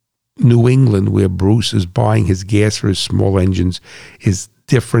New England, where Bruce is buying his gas for his small engines, is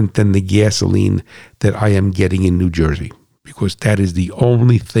different than the gasoline that I am getting in New Jersey, because that is the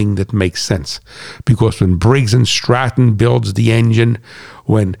only thing that makes sense. Because when Briggs and Stratton builds the engine,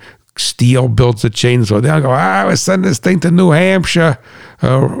 when Steel builds the chainsaw, they'll go, we're sending this thing to New Hampshire.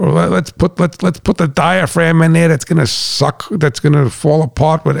 Let's put the diaphragm in there that's going to suck, that's going to fall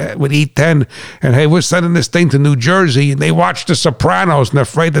apart with E10. And hey, we're sending this thing to New Jersey, and they watch The Sopranos and they're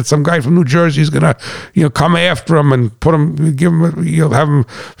afraid that some guy from New Jersey is going to, come after them and have them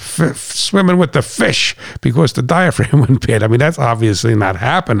swimming with the fish because the diaphragm went bad. That's obviously not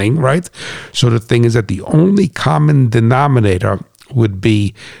happening, right? So the thing is that the only common denominator would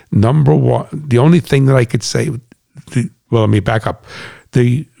be, number one, the only thing that I could say, let me back up.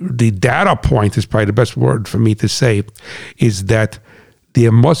 The data point is probably the best word for me to say, is that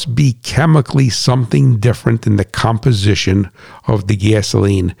there must be chemically something different in the composition of the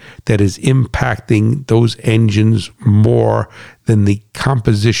gasoline that is impacting those engines more than the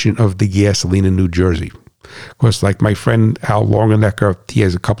composition of the gasoline in New Jersey. Of course, like my friend Al Longenecker, he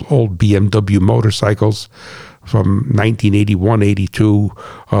has a couple old BMW motorcycles from 1981, 82,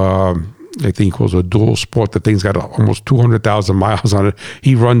 I think he calls it a dual sport. The thing's got almost 200,000 miles on it.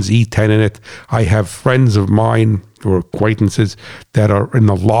 He runs E10 in it. I have friends of mine or acquaintances that are in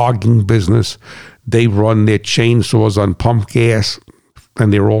the logging business. They run their chainsaws on pump gas,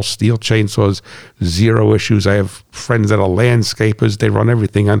 and they're all steel chainsaws, zero issues. I have friends that are landscapers. They run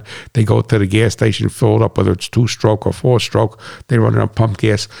everything on. They go to the gas station, fill it up, whether it's 2-stroke or 4-stroke. They run it on pump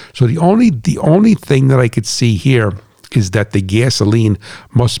gas. So the only thing that I could see here is that the gasoline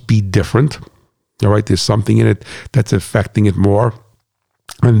must be different. All right, there's something in it that's affecting it more.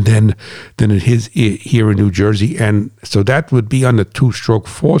 And then it is here in New Jersey. And so that would be on the 2-stroke,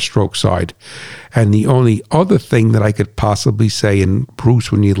 4-stroke side. And the only other thing that I could possibly say, and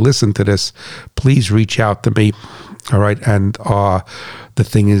Bruce, when you listen to this, please reach out to me. All right. And the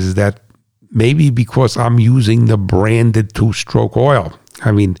thing is that maybe because I'm using the branded 2-stroke oil.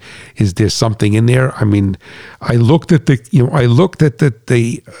 I mean, is there something in there? I mean, I looked at the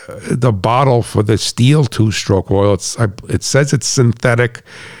bottle for the steel 2-stroke oil. It says it's synthetic,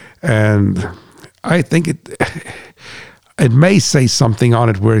 and I think it may say something on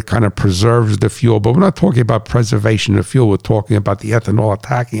it where it kind of preserves the fuel, but we're not talking about preservation of fuel. We're talking about the ethanol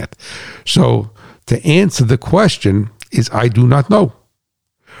attacking it. So to answer the question is I do not know.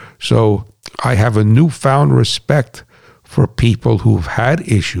 So I have a newfound respect for people who've had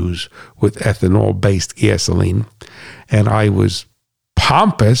issues with ethanol-based gasoline, and I was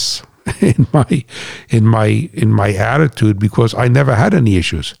pompous in my attitude because I never had any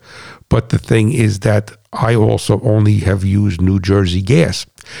issues. But the thing is that I also only have used New Jersey gas,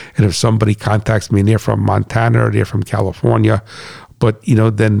 and if somebody contacts me and they're from Montana or they're from California, but,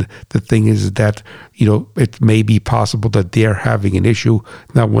 then the thing is that, it may be possible that they're having an issue.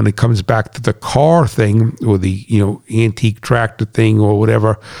 Now, when it comes back to the car thing or the, antique tractor thing or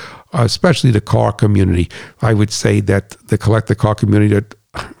whatever, especially the car community, I would say that the collector car community,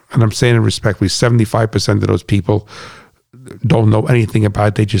 and I'm saying it respectfully, 75% of those people don't know anything about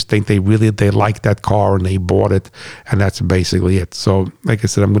it. They just think they like that car and they bought it, and that's basically it. So, like I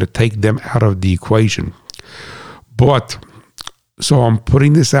said, I'm going to take them out of the equation. So I'm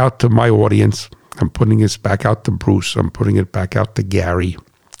putting this out to my audience. I'm putting this back out to Bruce. I'm putting it back out to Gary.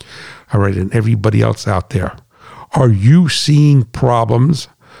 All right, and everybody else out there. Are you seeing problems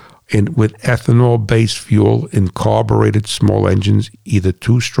with ethanol-based fuel in carbureted small engines, either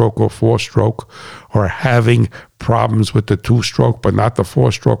 2-stroke or 4-stroke, or having problems with the 2-stroke but not the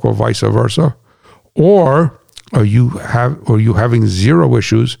 4-stroke, or vice versa? Or are you having zero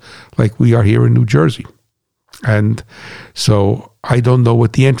issues like we are here in New Jersey? And so I don't know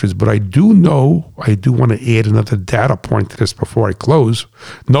what the answer is, but I do want to add another data point to this before I close.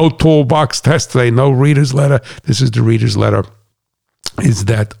 No toolbox test today, no reader's letter. This is the reader's letter. Is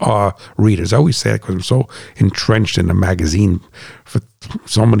that readers? I always say it because I'm so entrenched in the magazine for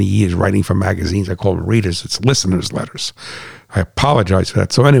so many years, writing for magazines. I call them readers. It's listeners' letters. I apologize for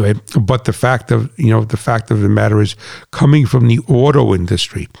that. So anyway, but the fact of the matter is, coming from the auto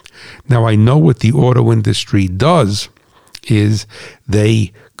industry. Now I know what the auto industry does is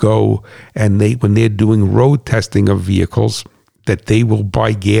they go and when they're doing road testing of vehicles, that they will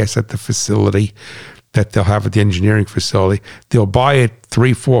buy gas at the facility that they'll have at the engineering facility. They'll buy it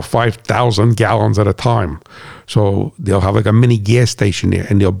 3, 4, 5,000 gallons at a time. So they'll have like a mini gas station there,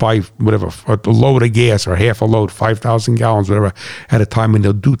 and they'll buy whatever, a load of gas or half a load, 5,000 gallons, whatever, at a time, and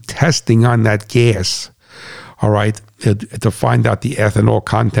they'll do testing on that gas, all right, to find out the ethanol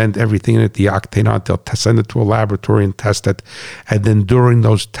content, everything in it, the octane on it. They'll send it to a laboratory and test it. And then during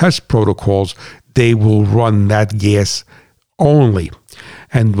those test protocols, they will run that gas only.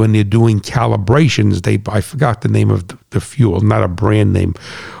 And when they're doing calibrations, I forgot the name of the fuel, not a brand name,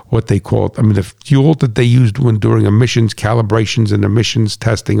 what they call it. I mean, the fuel that they used during emissions calibrations and emissions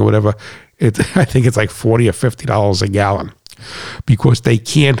testing or whatever, I think it's like $40 or $50 a gallon, because they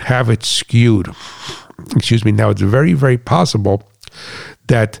can't have it skewed. Excuse me. Now, it's very, very possible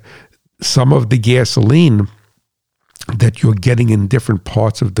that some of the gasoline that you're getting in different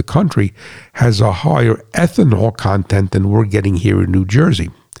parts of the country has a higher ethanol content than we're getting here in New Jersey.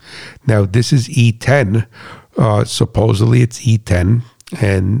 Now, this is E10. Supposedly it's E10.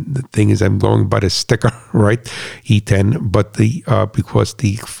 And the thing is, I'm going by the sticker, right? E10. But because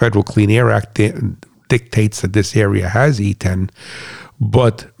the Federal Clean Air Act dictates that this area has E10,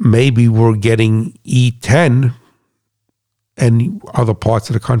 but maybe we're getting E10 and other parts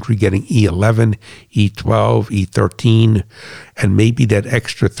of the country getting E11, E12, E13, and maybe that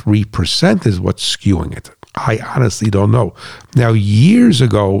extra 3% is what's skewing it. I honestly don't know. Now, years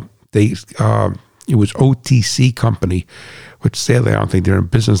ago, It was OTC Company, which sadly I don't think they're in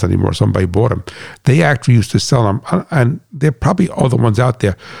business anymore. Somebody bought them. They actually used to sell them, and there are probably other ones out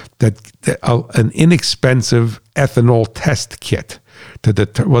there that an inexpensive ethanol test kit. They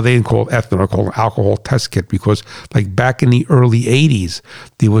didn't call it ethanol, called an alcohol test kit, because like back in the early 80s,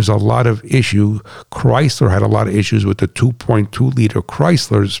 there was a lot of issue. Chrysler had a lot of issues with the 2.2 liter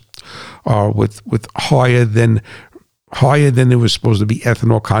Chryslers with higher than there was supposed to be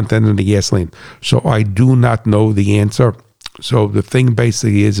ethanol content in the gasoline. So I do not know the answer. So the thing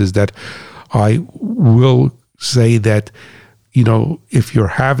basically is that I will say that, if you're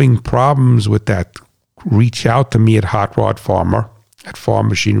having problems with that, reach out to me at Hot Rod Farmer at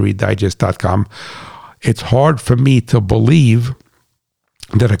farmmachinerydigest.com. It's hard for me to believe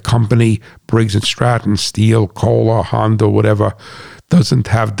that a company, Briggs & Stratton, Steel, Kohler, Honda, whatever, doesn't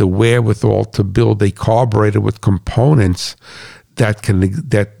have the wherewithal to build a carburetor with components that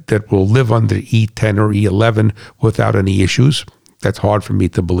will live under E10 or E11 without any issues. That's hard for me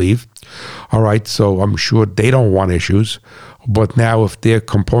to believe. All right, so I'm sure they don't want issues. But now if their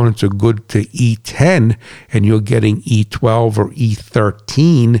components are good to E10 and you're getting E12 or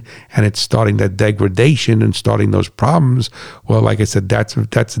E13 and it's starting that degradation and starting those problems, well, like I said, that's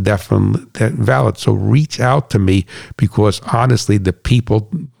definitely valid. So reach out to me, because honestly, the people,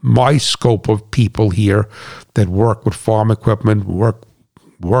 my scope of people here that work with farm equipment,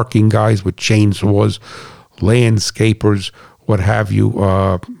 working guys with chainsaws, landscapers, what have you,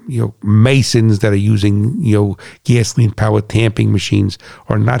 masons that are using, gasoline powered tamping machines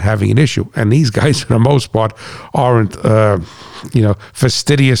are not having an issue. And these guys, for the most part, aren't,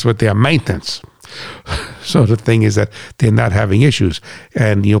 fastidious with their maintenance. So the thing is that they're not having issues.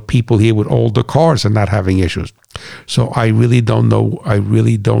 And, people here with older cars are not having issues. So I really don't know. I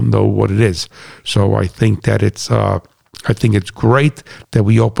really don't know what it is. So I think that it's great that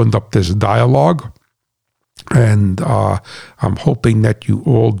we opened up this dialogue. And I'm hoping that you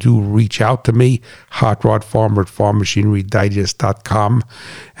all do reach out to me, Hot Rod Farmer at farmmachinerydigest.com.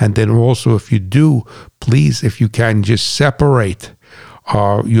 And then also, if you do, please, if you can, just separate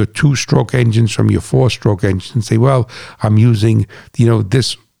your two-stroke engines from your four-stroke engines and say, well, I'm using,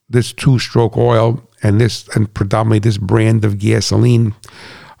 this two-stroke oil and predominantly this brand of gasoline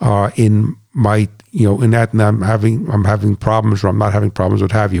in my, in that, and I'm having problems, or I'm not having problems,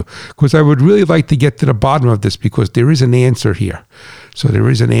 what have you. Because I would really like to get to the bottom of this, because there is an answer here. So there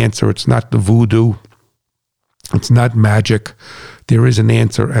is an answer. It's not the voodoo. It's not magic. There is an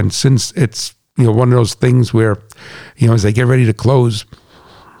answer. And since it's, one of those things where, as I get ready to close,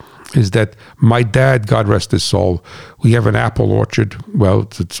 is that my dad, God rest his soul, we have an apple orchard. Well,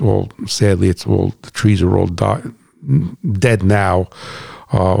 sadly, the trees are all dead now.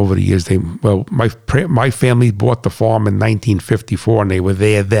 Over the years, my family bought the farm in 1954, and they were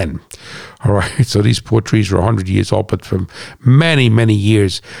there then. All right, so these poor trees are 100 years old, but for many, many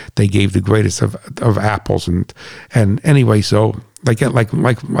years, they gave the greatest of apples. And anyway, so like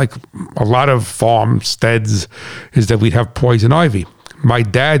a lot of farmsteads, is that we'd have poison ivy. My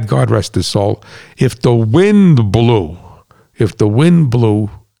dad, God rest his soul, if the wind blew,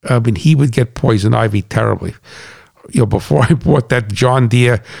 I mean, he would get poison ivy terribly. Before I bought that John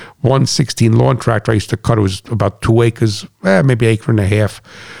Deere 116 lawn tractor, I used to cut. It was about 2 acres, maybe an acre and a half.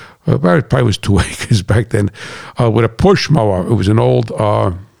 It probably was 2 acres back then. With a push mower. It was an old,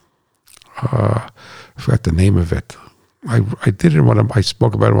 I forgot the name of it. I did it I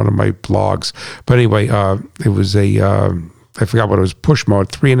spoke about it in one of my blogs. But anyway, it was I forgot what it was, push mower,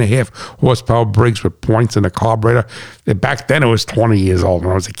 3.5 horsepower Briggs with points and a carburetor. Back then it was 20 years old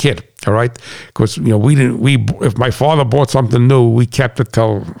when I was a kid. All right. Because, if my father bought something new, we kept it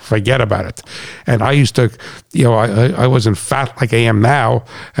till forget about it. And I used to, I wasn't fat like I am now.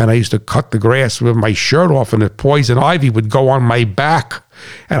 And I used to cut the grass with my shirt off, and the poison ivy would go on my back.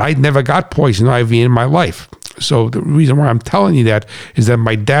 And I never got poison ivy in my life. So the reason why I'm telling you that is that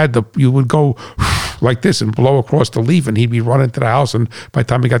my dad, you would go like this and blow across the leaf, and he'd be running to the house. And by the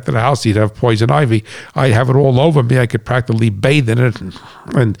time he got to the house, he'd have poison ivy. I'd have it all over me. I could practically bathe in it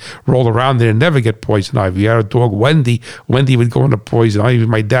and roll around in it and never get poison ivy. I had a dog, Wendy. Wendy would go into poison ivy.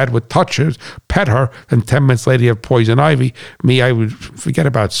 My dad would touch her, pet her, and 10 minutes later, he had poison ivy. Me, I would forget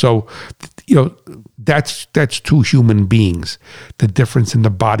about it. So, that's two human beings. The difference in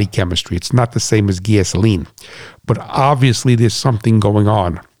the body chemistry. It's not the same as gasoline, but obviously there's something going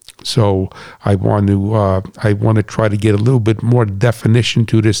on. So I want to try to get a little bit more definition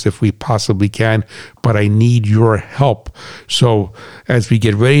to this if we possibly can, but I need your help. So as we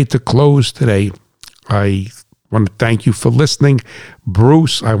get ready to close today, I want to thank you for listening.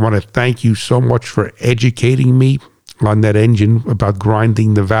 Bruce, I want to thank you so much for educating me on that engine about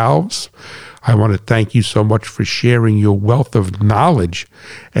grinding the valves. I want to thank you so much for sharing your wealth of knowledge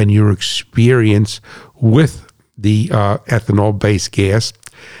and your experience with the ethanol-based gas.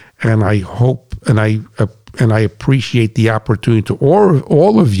 And I hope and I appreciate the opportunity to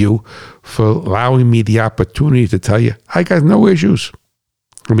all of you for allowing me the opportunity to tell you I got no issues.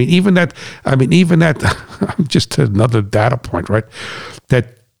 I mean, even that, just another data point, right?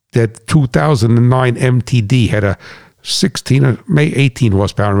 That 2009 MTD had a 18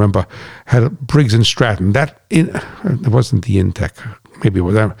 horsepower, I remember, had a Briggs & Stratton. It wasn't the Intech. Maybe it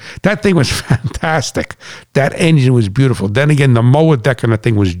was that. That thing was fantastic. That engine was beautiful. Then again, the mower deck on that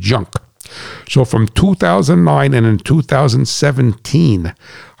thing was junk. So from 2009 and in 2017,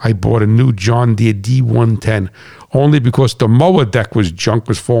 I bought a new John Deere D110 only because the mower deck was junk,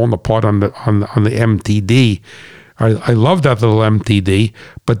 was falling apart on the MTD. I love that little MTD,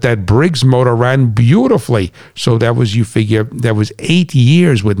 but that Briggs motor ran beautifully. So that was, you figure, that was 8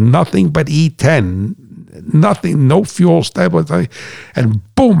 years with nothing but E10, nothing, no fuel stability. And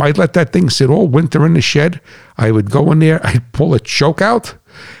boom, I'd let that thing sit all winter in the shed. I would go in there, I'd pull a choke out,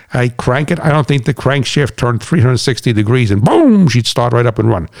 I'd crank it. I don't think the crankshaft turned 360 degrees, and boom, she'd start right up and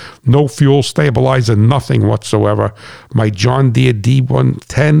run. No fuel stabilizer, nothing whatsoever. My John Deere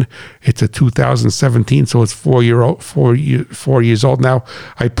D110, it's a 2017, so it's 4 years old now.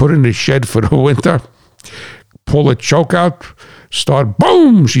 I put it in the shed for the winter, pull a choke out, start,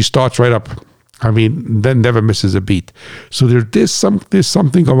 boom, she starts right up. I mean, then never misses a beat. So there's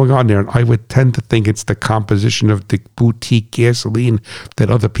something going on there, and I would tend to think it's the composition of the boutique gasoline that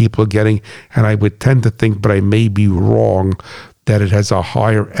other people are getting, and I would tend to think, but I may be wrong, that it has a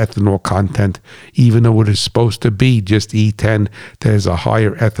higher ethanol content, even though it is supposed to be just E10. There's a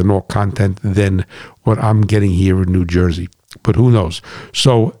higher ethanol content than what I'm getting here in New Jersey, but who knows?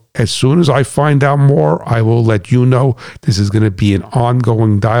 So as soon as I find out more, I will let you know. This is going to be an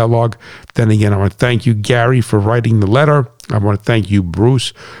ongoing dialogue. Then again, I want to thank you, Gary, for writing the letter. I want to thank you,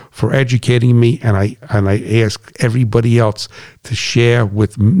 Bruce, for educating me. And I ask everybody else to share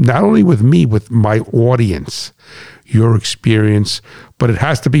with, not only with me, with my audience, your experience, but it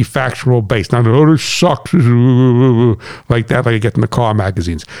has to be factual based. Not, oh, this sucks, like that, like I get in the car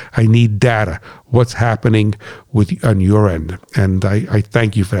magazines. I need data. What's happening on your end? And I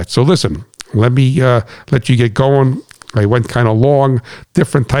thank you for that. So listen, let me let you get going. I went kind of long,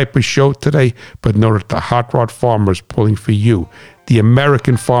 different type of show today, but know that the Hot Rod Farmer is pulling for you, the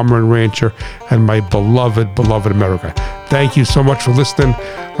American farmer and rancher, and my beloved, beloved America. Thank you so much for listening.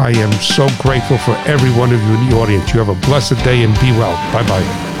 I am so grateful for every one of you in the audience. You have a blessed day and be well.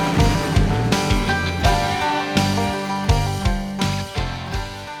 Bye-bye.